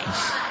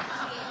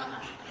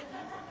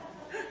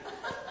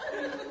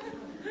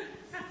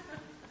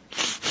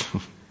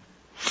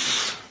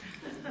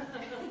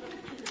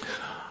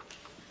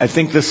 I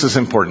think this is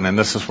important, and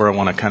this is where I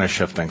want to kind of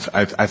shift things.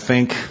 I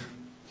think,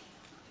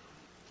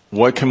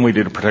 what can we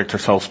do to protect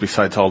ourselves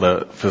besides all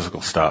the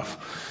physical stuff?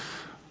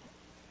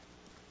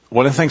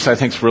 One of the things I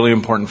think is really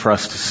important for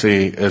us to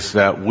see is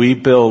that we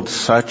build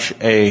such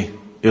a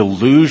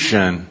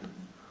illusion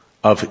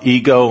of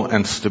ego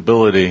and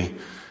stability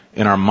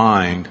in our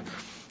mind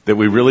that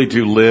we really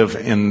do live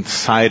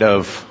inside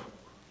of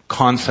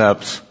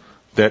concepts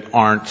that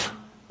aren't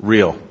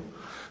real,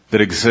 that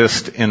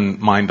exist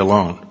in mind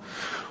alone.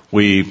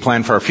 We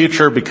plan for our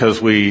future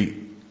because we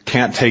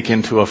can't take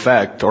into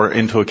effect or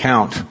into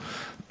account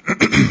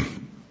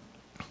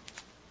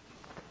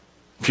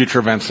future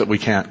events that we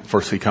can't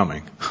foresee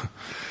coming.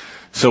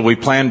 So we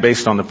plan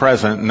based on the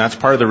present, and that's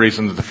part of the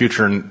reason that the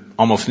future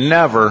almost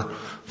never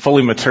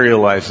fully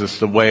materializes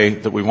the way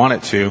that we want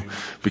it to,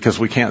 because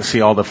we can't see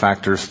all the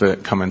factors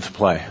that come into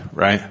play,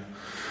 right?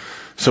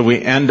 So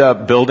we end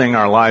up building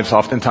our lives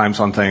oftentimes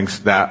on things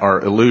that are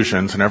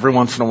illusions, and every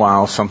once in a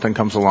while something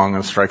comes along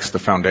and strikes the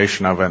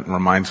foundation of it and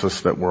reminds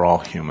us that we're all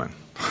human.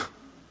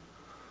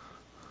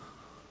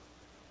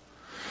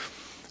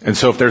 And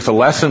so if there's a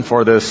lesson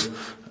for this,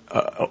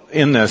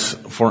 in this,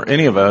 for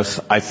any of us,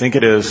 I think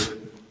it is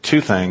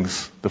two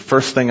things. The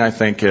first thing I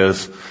think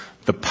is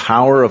the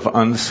power of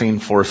unseen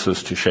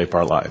forces to shape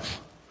our lives.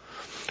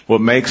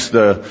 What makes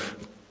this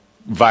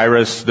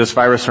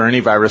virus or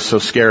any virus so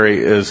scary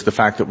is the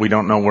fact that we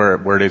don't know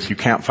where it is. You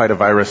can't fight a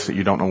virus that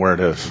you don't know where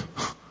it is.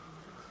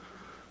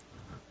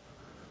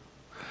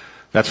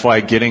 That's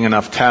why getting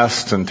enough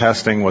tests and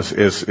testing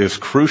is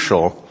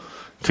crucial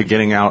to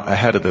getting out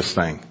ahead of this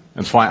thing.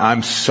 That's why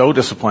I'm so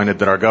disappointed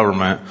that our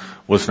government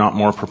was not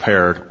more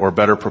prepared or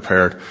better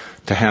prepared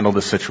to handle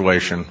the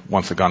situation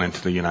once it got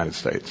into the United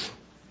States.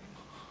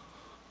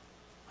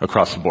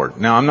 Across the board.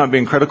 Now, I'm not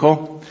being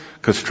critical,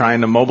 because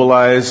trying to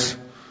mobilize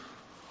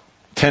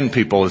 10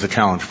 people is a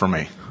challenge for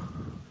me.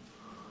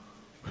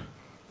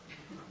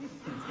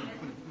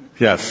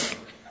 Yes.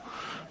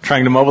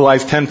 Trying to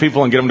mobilize 10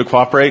 people and get them to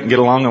cooperate and get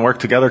along and work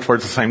together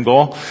towards the same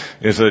goal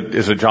is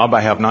a job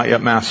I have not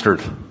yet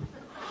mastered.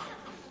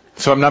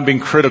 So I'm not being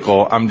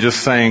critical. I'm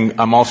just saying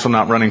I'm also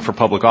not running for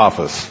public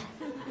office.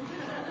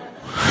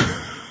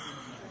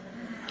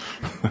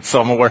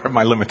 So I'm aware of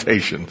my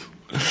limitations.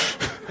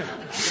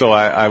 So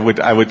I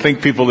would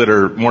think people that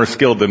are more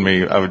skilled than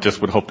me, I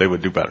would hope they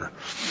would do better.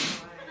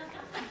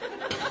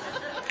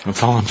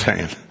 That's all I'm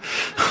saying.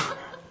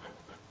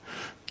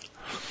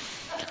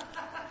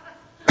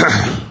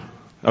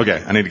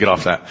 Okay, I need to get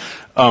off that.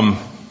 But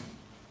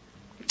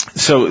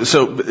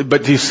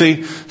do you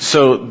see?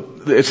 So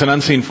it's an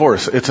unseen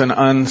force. It's an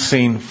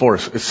unseen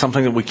force. It's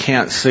something that we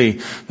can't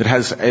see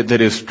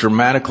that is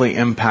dramatically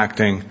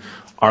impacting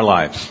our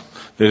lives.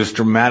 That is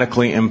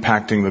dramatically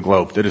impacting the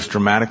globe. That is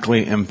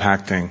dramatically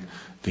impacting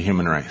the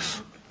human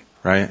race.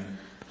 Right?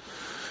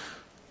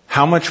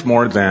 How much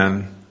more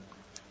then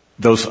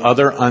those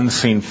other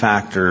unseen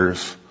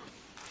factors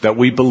that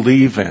we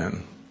believe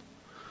in,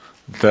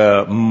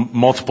 the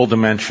multiple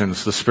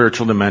dimensions, the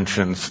spiritual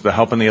dimensions, the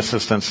help and the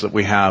assistance that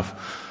we have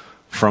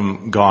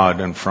from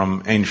God and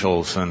from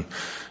angels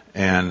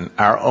and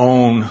our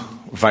own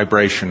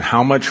vibration,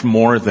 how much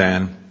more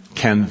then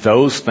can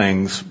those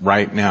things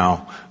right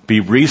now be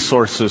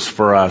resources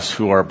for us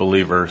who are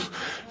believers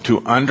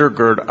to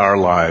undergird our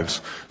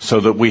lives so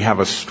that we have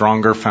a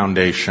stronger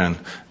foundation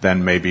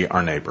than maybe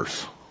our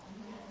neighbors?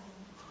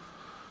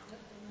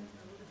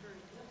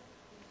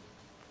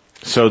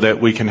 So that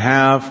we can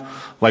have,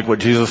 like what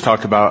Jesus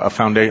talked about,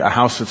 a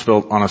house that's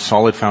built on a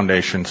solid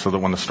foundation so that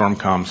when the storm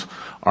comes,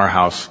 our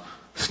house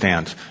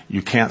stands.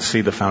 You can't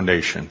see the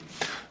foundation.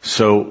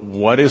 So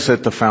what is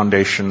at the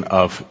foundation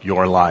of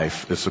your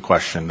life is the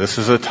question. This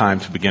is a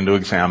time to begin to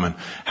examine,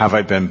 have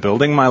I been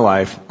building my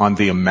life on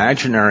the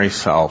imaginary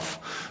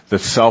self, the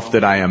self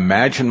that I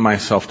imagine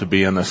myself to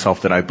be and the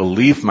self that I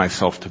believe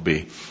myself to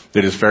be,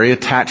 that is very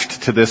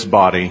attached to this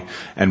body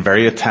and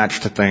very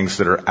attached to things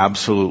that are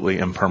absolutely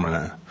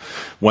impermanent?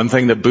 One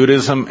thing that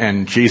Buddhism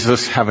and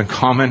Jesus have in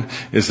common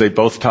is they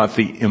both taught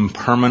the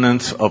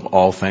impermanence of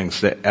all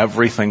things, that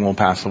everything will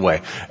pass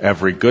away.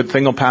 Every good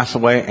thing will pass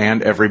away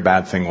and every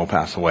bad thing will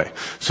pass away.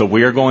 So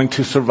we are going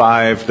to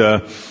survive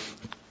the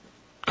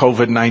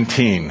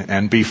COVID-19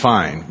 and be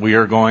fine. We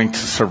are going to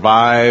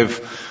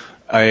survive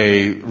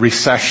a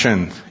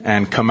recession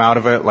and come out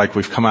of it like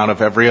we've come out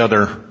of every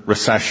other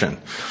recession.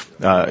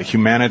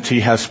 Humanity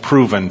has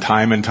proven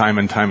time and time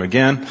and time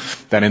again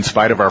that in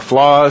spite of our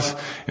flaws,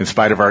 in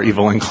spite of our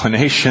evil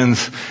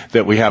inclinations,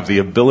 that we have the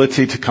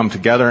ability to come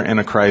together in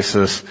a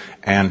crisis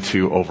and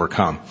to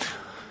overcome.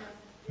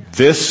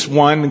 This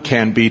one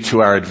can be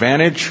to our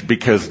advantage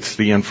because it's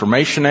the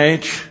information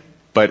age,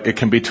 but it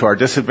can be to our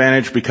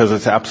disadvantage because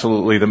it's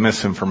absolutely the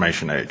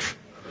misinformation age.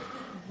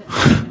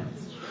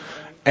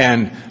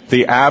 And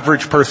the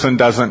average person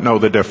doesn't know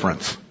the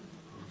difference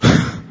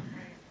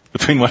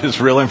between what is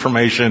real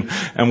information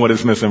and what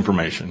is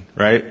misinformation,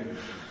 right?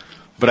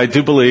 But I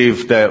do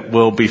believe that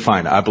we'll be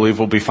fine. I believe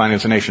we'll be fine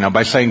as a nation. Now,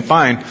 by saying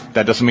fine,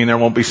 that doesn't mean there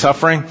won't be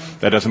suffering.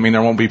 That doesn't mean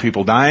there won't be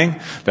people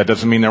dying. That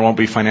doesn't mean there won't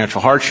be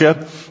financial hardship.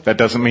 That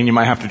doesn't mean you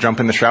might have to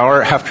jump in the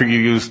shower after you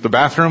use the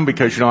bathroom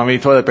because you don't have any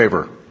toilet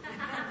paper.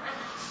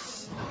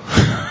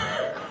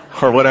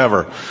 Or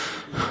whatever.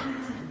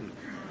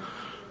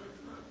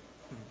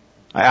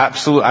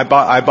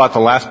 I bought the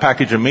last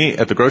package of meat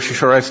at the grocery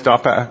store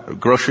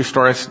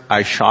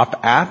I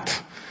shop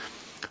at.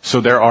 So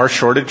there are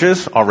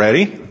shortages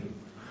already.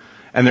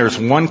 And there's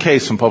one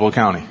case in Pueblo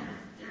County.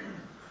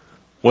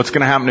 What's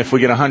going to happen if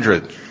we get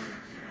 100?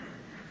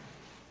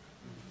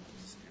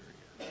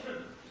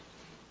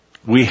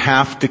 We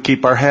have to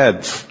keep our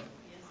heads.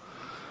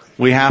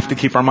 We have to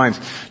keep our minds.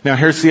 Now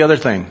here's the other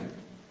thing.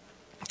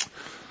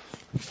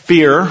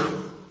 Fear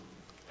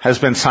has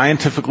been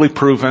scientifically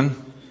proven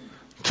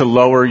to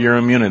lower your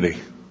immunity.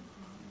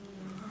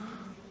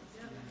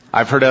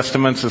 I've heard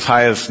estimates as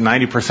high as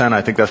 90%.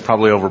 I think that's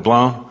probably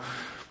overblown.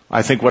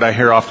 I think what I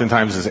hear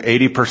oftentimes is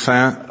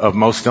 80% of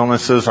most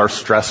illnesses are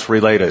stress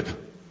related.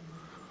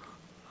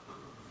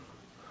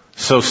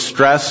 So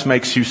stress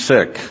makes you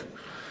sick.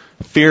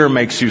 Fear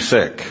makes you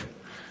sick.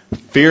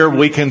 Fear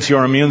weakens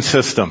your immune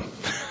system.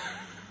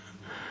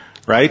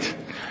 Right?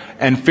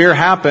 And fear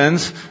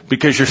happens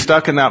because you're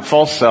stuck in that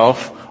false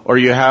self, or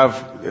you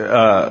have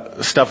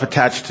stuff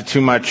attached to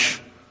too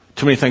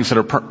many things that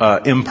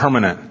are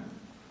impermanent.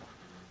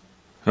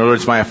 In other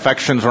words, my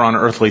affections are on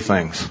earthly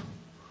things.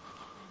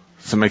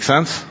 Does that make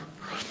sense?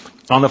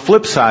 On the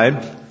flip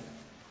side,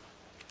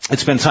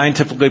 it's been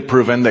scientifically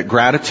proven that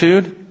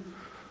gratitude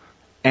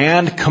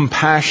and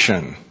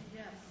compassion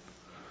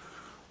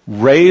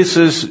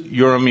raises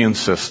your immune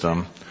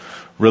system,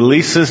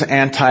 releases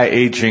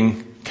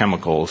anti-aging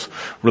chemicals,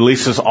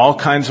 releases all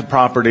kinds of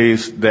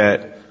properties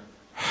that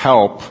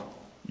help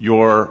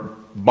your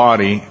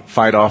body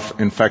fight off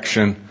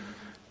infection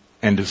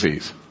and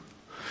disease.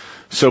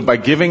 So by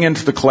giving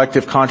into the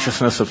collective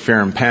consciousness of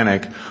fear and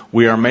panic,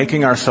 we are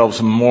making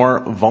ourselves more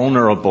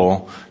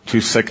vulnerable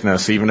to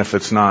sickness, even if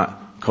it's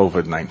not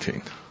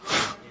COVID-19.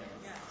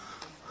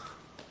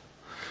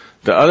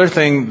 The other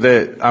thing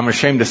that I'm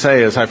ashamed to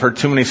say is I've heard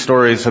too many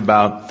stories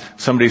about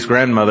somebody's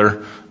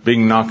grandmother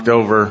being knocked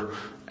over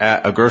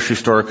at a grocery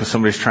store because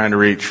somebody's trying to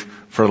reach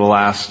for the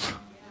last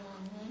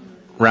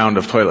round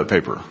of toilet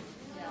paper.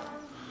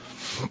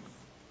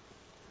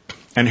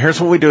 And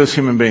here's what we do as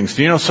human beings.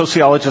 Do you know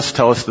sociologists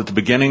tell us that the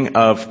beginning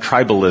of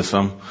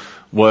tribalism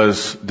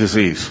was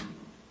disease?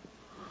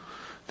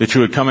 That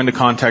you would come into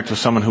contact with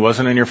someone who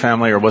wasn't in your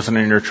family or wasn't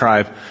in your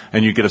tribe,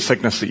 and you get a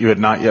sickness that you had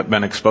not yet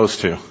been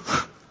exposed to.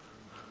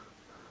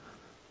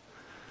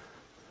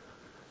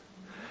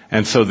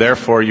 And so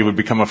therefore you would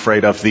become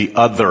afraid of the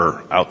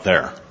other out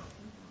there.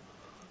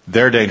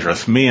 They're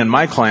dangerous. Me and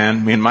my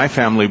clan, me and my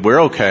family,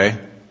 we're okay.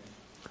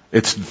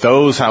 It's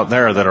those out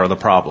there that are the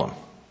problem.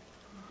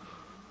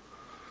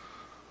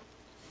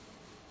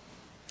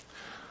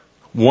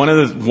 One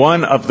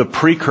of the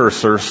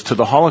precursors to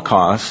the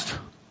Holocaust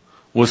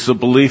was the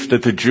belief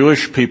that the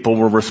Jewish people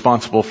were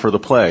responsible for the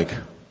plague.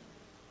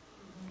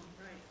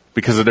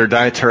 Because of their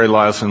dietary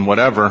laws and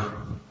whatever,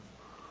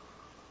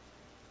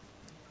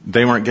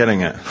 they weren't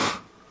getting it.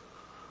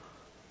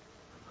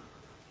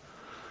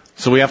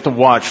 So we have to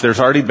watch. There's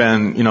already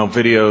been,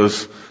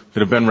 videos that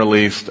have been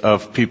released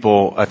of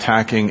people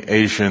attacking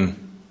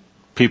Asian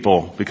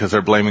people because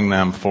they're blaming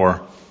them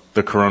for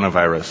the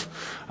coronavirus.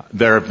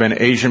 There have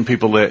been Asian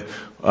people that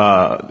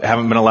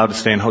haven't been allowed to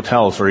stay in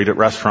hotels or eat at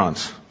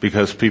restaurants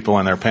because people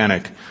in their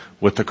panic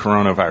with the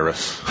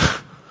coronavirus.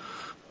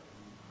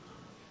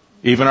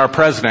 Even our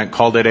president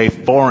called it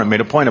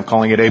made a point of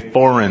calling it a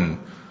foreign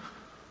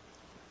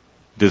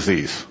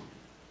disease.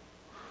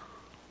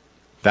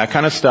 That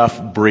kind of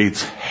stuff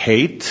breeds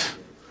hate,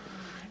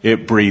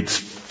 it breeds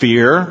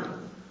fear,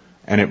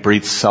 and it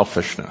breeds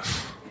selfishness,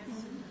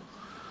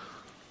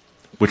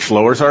 which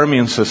lowers our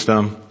immune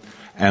system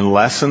and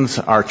lessens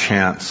our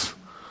chance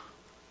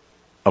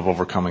of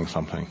overcoming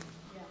something.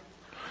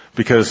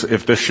 Because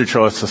if this should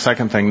show us the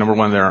second thing, number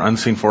one, there are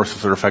unseen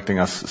forces that are affecting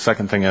us. The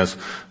second thing is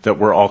that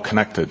we're all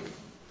connected.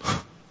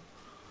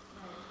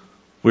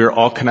 We are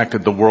all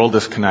connected. The world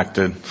is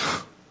connected.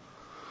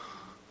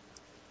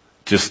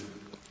 Just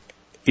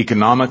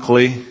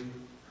economically.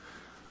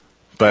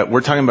 But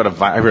we're talking about a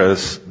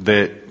virus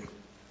that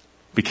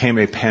became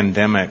a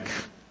pandemic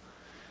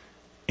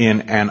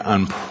in an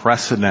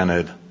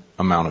unprecedented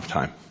amount of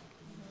time.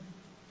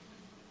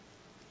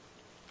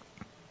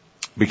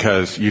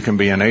 Because you can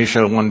be in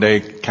Asia one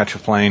day, catch a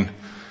plane,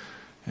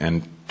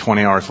 and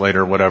 20 hours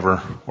later,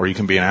 whatever, or you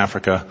can be in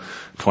Africa,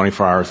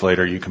 24 hours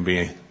later, you can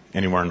be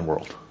anywhere in the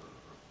world.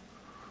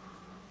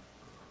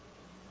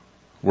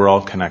 We're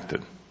all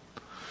connected.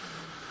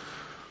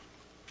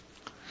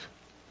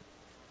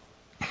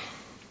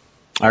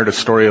 I heard a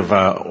story of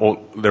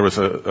there was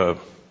a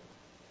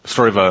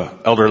story of an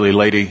elderly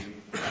lady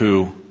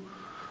who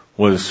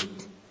was,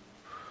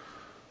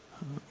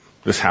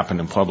 this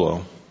happened in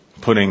Pueblo,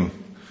 opened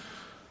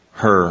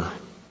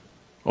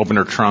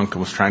her trunk and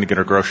was trying to get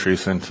her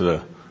groceries into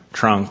the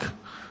trunk.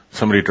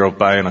 Somebody drove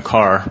by in a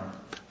car,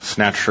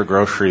 snatched her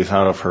groceries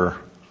out of her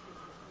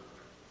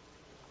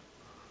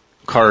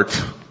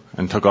cart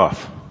and took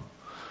off.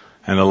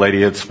 And the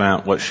lady had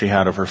spent what she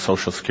had of her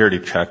Social Security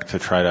check to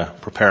try to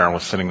prepare and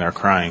was sitting there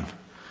crying.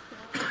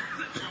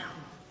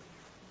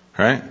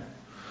 Right?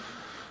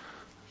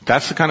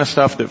 That's the kind of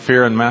stuff that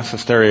fear and mass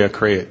hysteria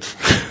creates.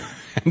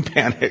 And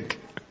panic.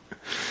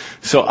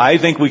 So I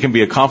think we can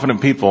be a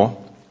confident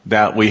people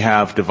that we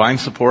have divine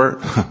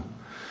support,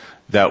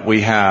 that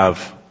we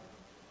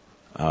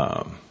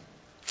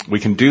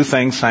can do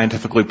things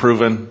scientifically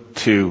proven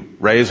to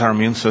raise our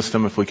immune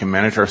system if we can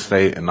manage our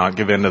state and not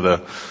give in to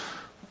the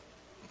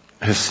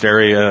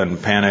hysteria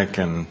and panic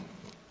and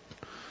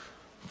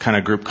kind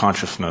of group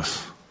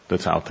consciousness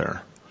that's out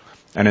there.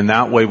 And in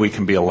that way we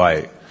can be a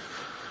light.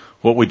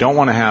 What we don't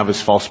want to have is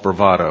false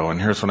bravado,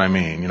 and here's what I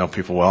mean.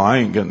 People, well, I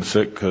ain't getting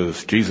sick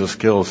because Jesus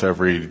kills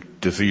every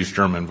disease,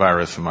 germ, and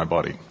virus in my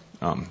body.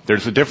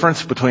 There's a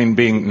difference between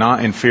being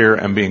not in fear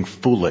and being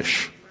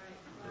foolish.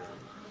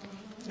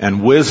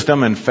 And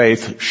wisdom and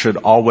faith should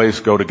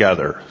always go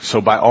together. So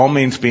by all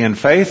means be in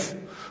faith.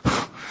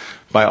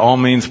 By all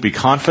means be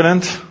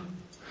confident.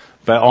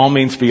 By all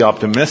means be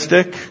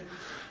optimistic.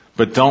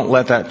 But don't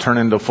let that turn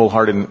into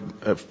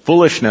full-hearted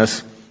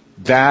foolishness.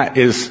 That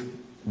is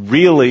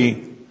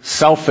really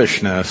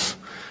selfishness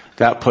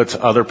that puts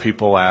other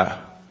people at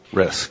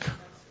risk.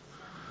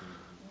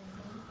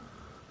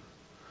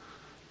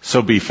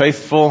 So be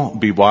faithful,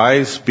 be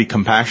wise, be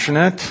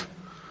compassionate,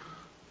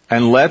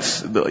 and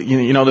let's,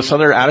 this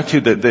other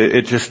attitude that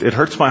it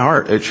hurts my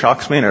heart. It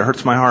shocks me and it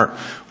hurts my heart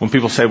when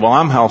people say, well,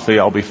 I'm healthy,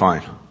 I'll be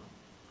fine.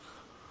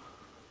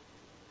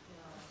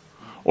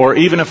 Or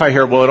even if I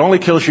hear, well, it only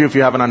kills you if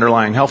you have an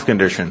underlying health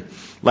condition.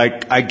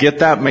 I get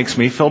that, makes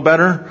me feel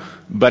better,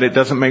 but it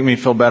doesn't make me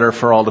feel better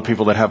for all the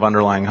people that have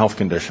underlying health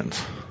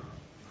conditions.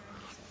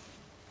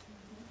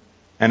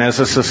 And as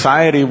a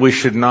society, we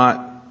should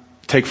not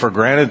take for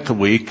granted the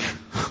weak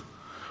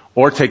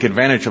or take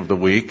advantage of the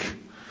weak.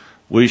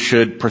 We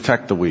should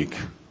protect the weak.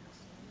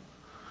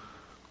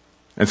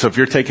 And so if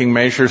you're taking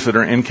measures that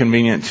are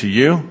inconvenient to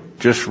you,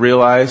 just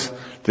realize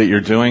that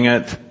you're doing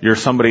it, you're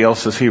somebody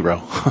else's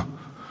hero.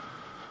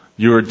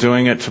 You are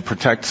doing it to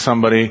protect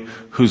somebody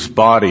whose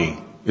body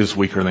is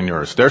weaker than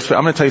yours. I'm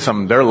going to tell you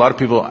something. There are a lot of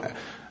people,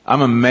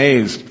 I'm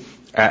amazed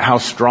at how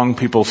strong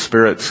people's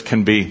spirits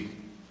can be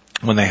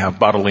when they have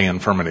bodily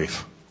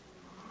infirmities.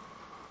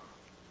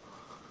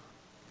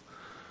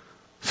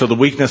 So the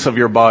weakness of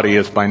your body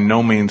is by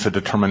no means a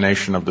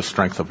determination of the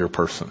strength of your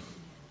person.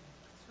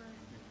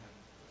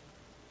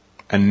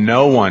 And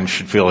no one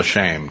should feel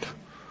ashamed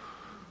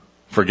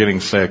for getting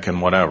sick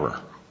and whatever.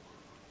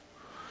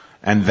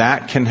 And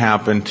that can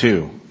happen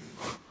too.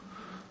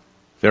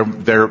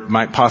 There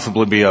might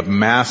possibly be a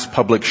mass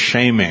public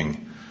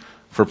shaming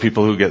for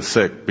people who get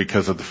sick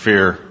because of the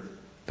fear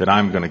that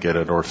I'm going to get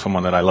it or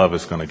someone that I love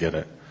is going to get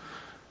it.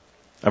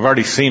 I've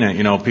already seen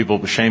it,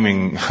 people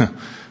shaming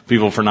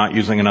people for not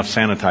using enough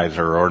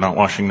sanitizer or not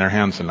washing their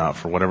hands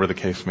enough or whatever the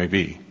case may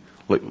be.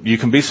 You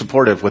can be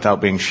supportive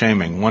without being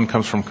shaming. One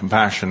comes from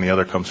compassion, the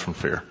other comes from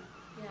fear.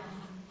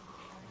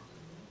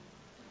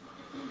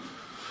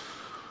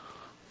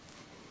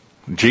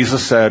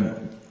 Jesus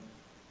said,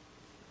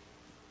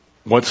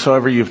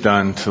 whatsoever you've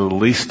done to the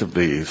least of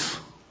these,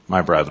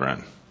 my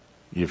brethren,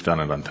 you've done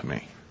it unto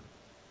me.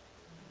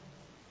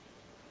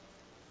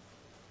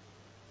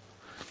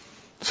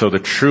 So the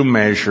true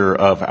measure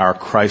of our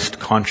Christ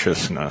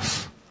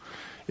consciousness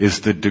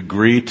is the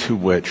degree to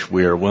which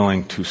we are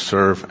willing to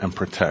serve and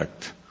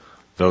protect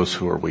those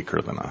who are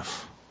weaker than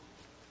us.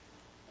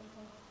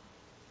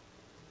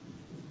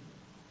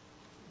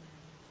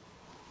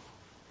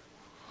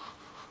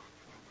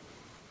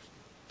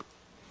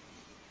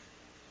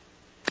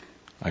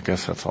 I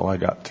guess that's all I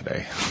got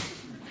today.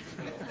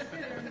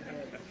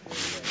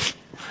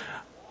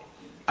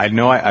 I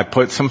know I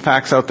put some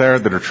facts out there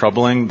that are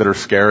troubling, that are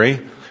scary.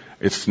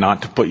 It's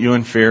not to put you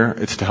in fear.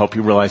 It's to help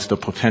you realize the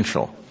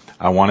potential.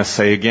 I want to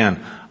say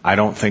again, I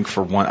don't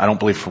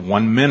believe for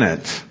 1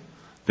 minute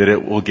that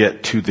it will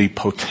get to the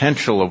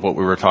potential of what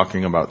we were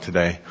talking about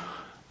today,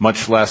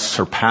 much less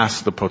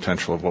surpass the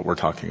potential of what we're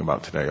talking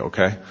about today,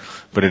 okay?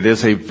 But it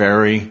is a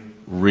very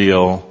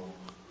real,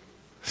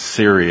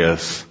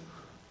 serious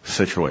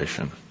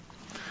situation.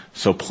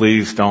 So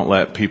please don't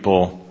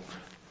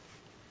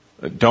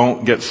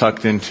get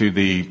sucked into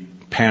the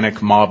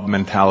panic mob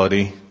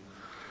mentality,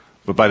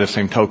 but by the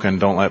same token,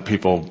 don't let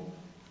people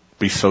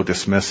be so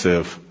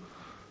dismissive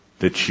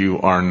that you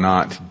are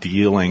not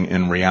dealing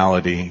in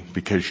reality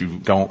because you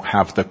don't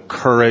have the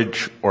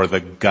courage or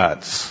the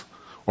guts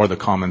or the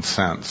common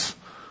sense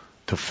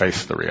to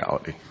face the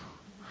reality.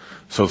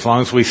 So as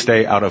long as we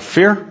stay out of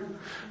fear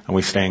and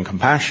we stay in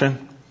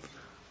compassion,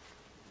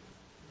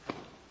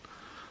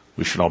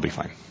 we should all be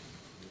fine.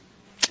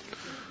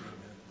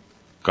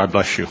 God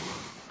bless you.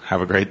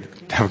 Have a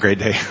great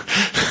day.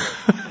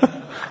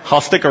 I'll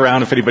stick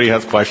around if anybody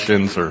has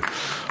questions or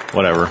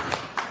whatever.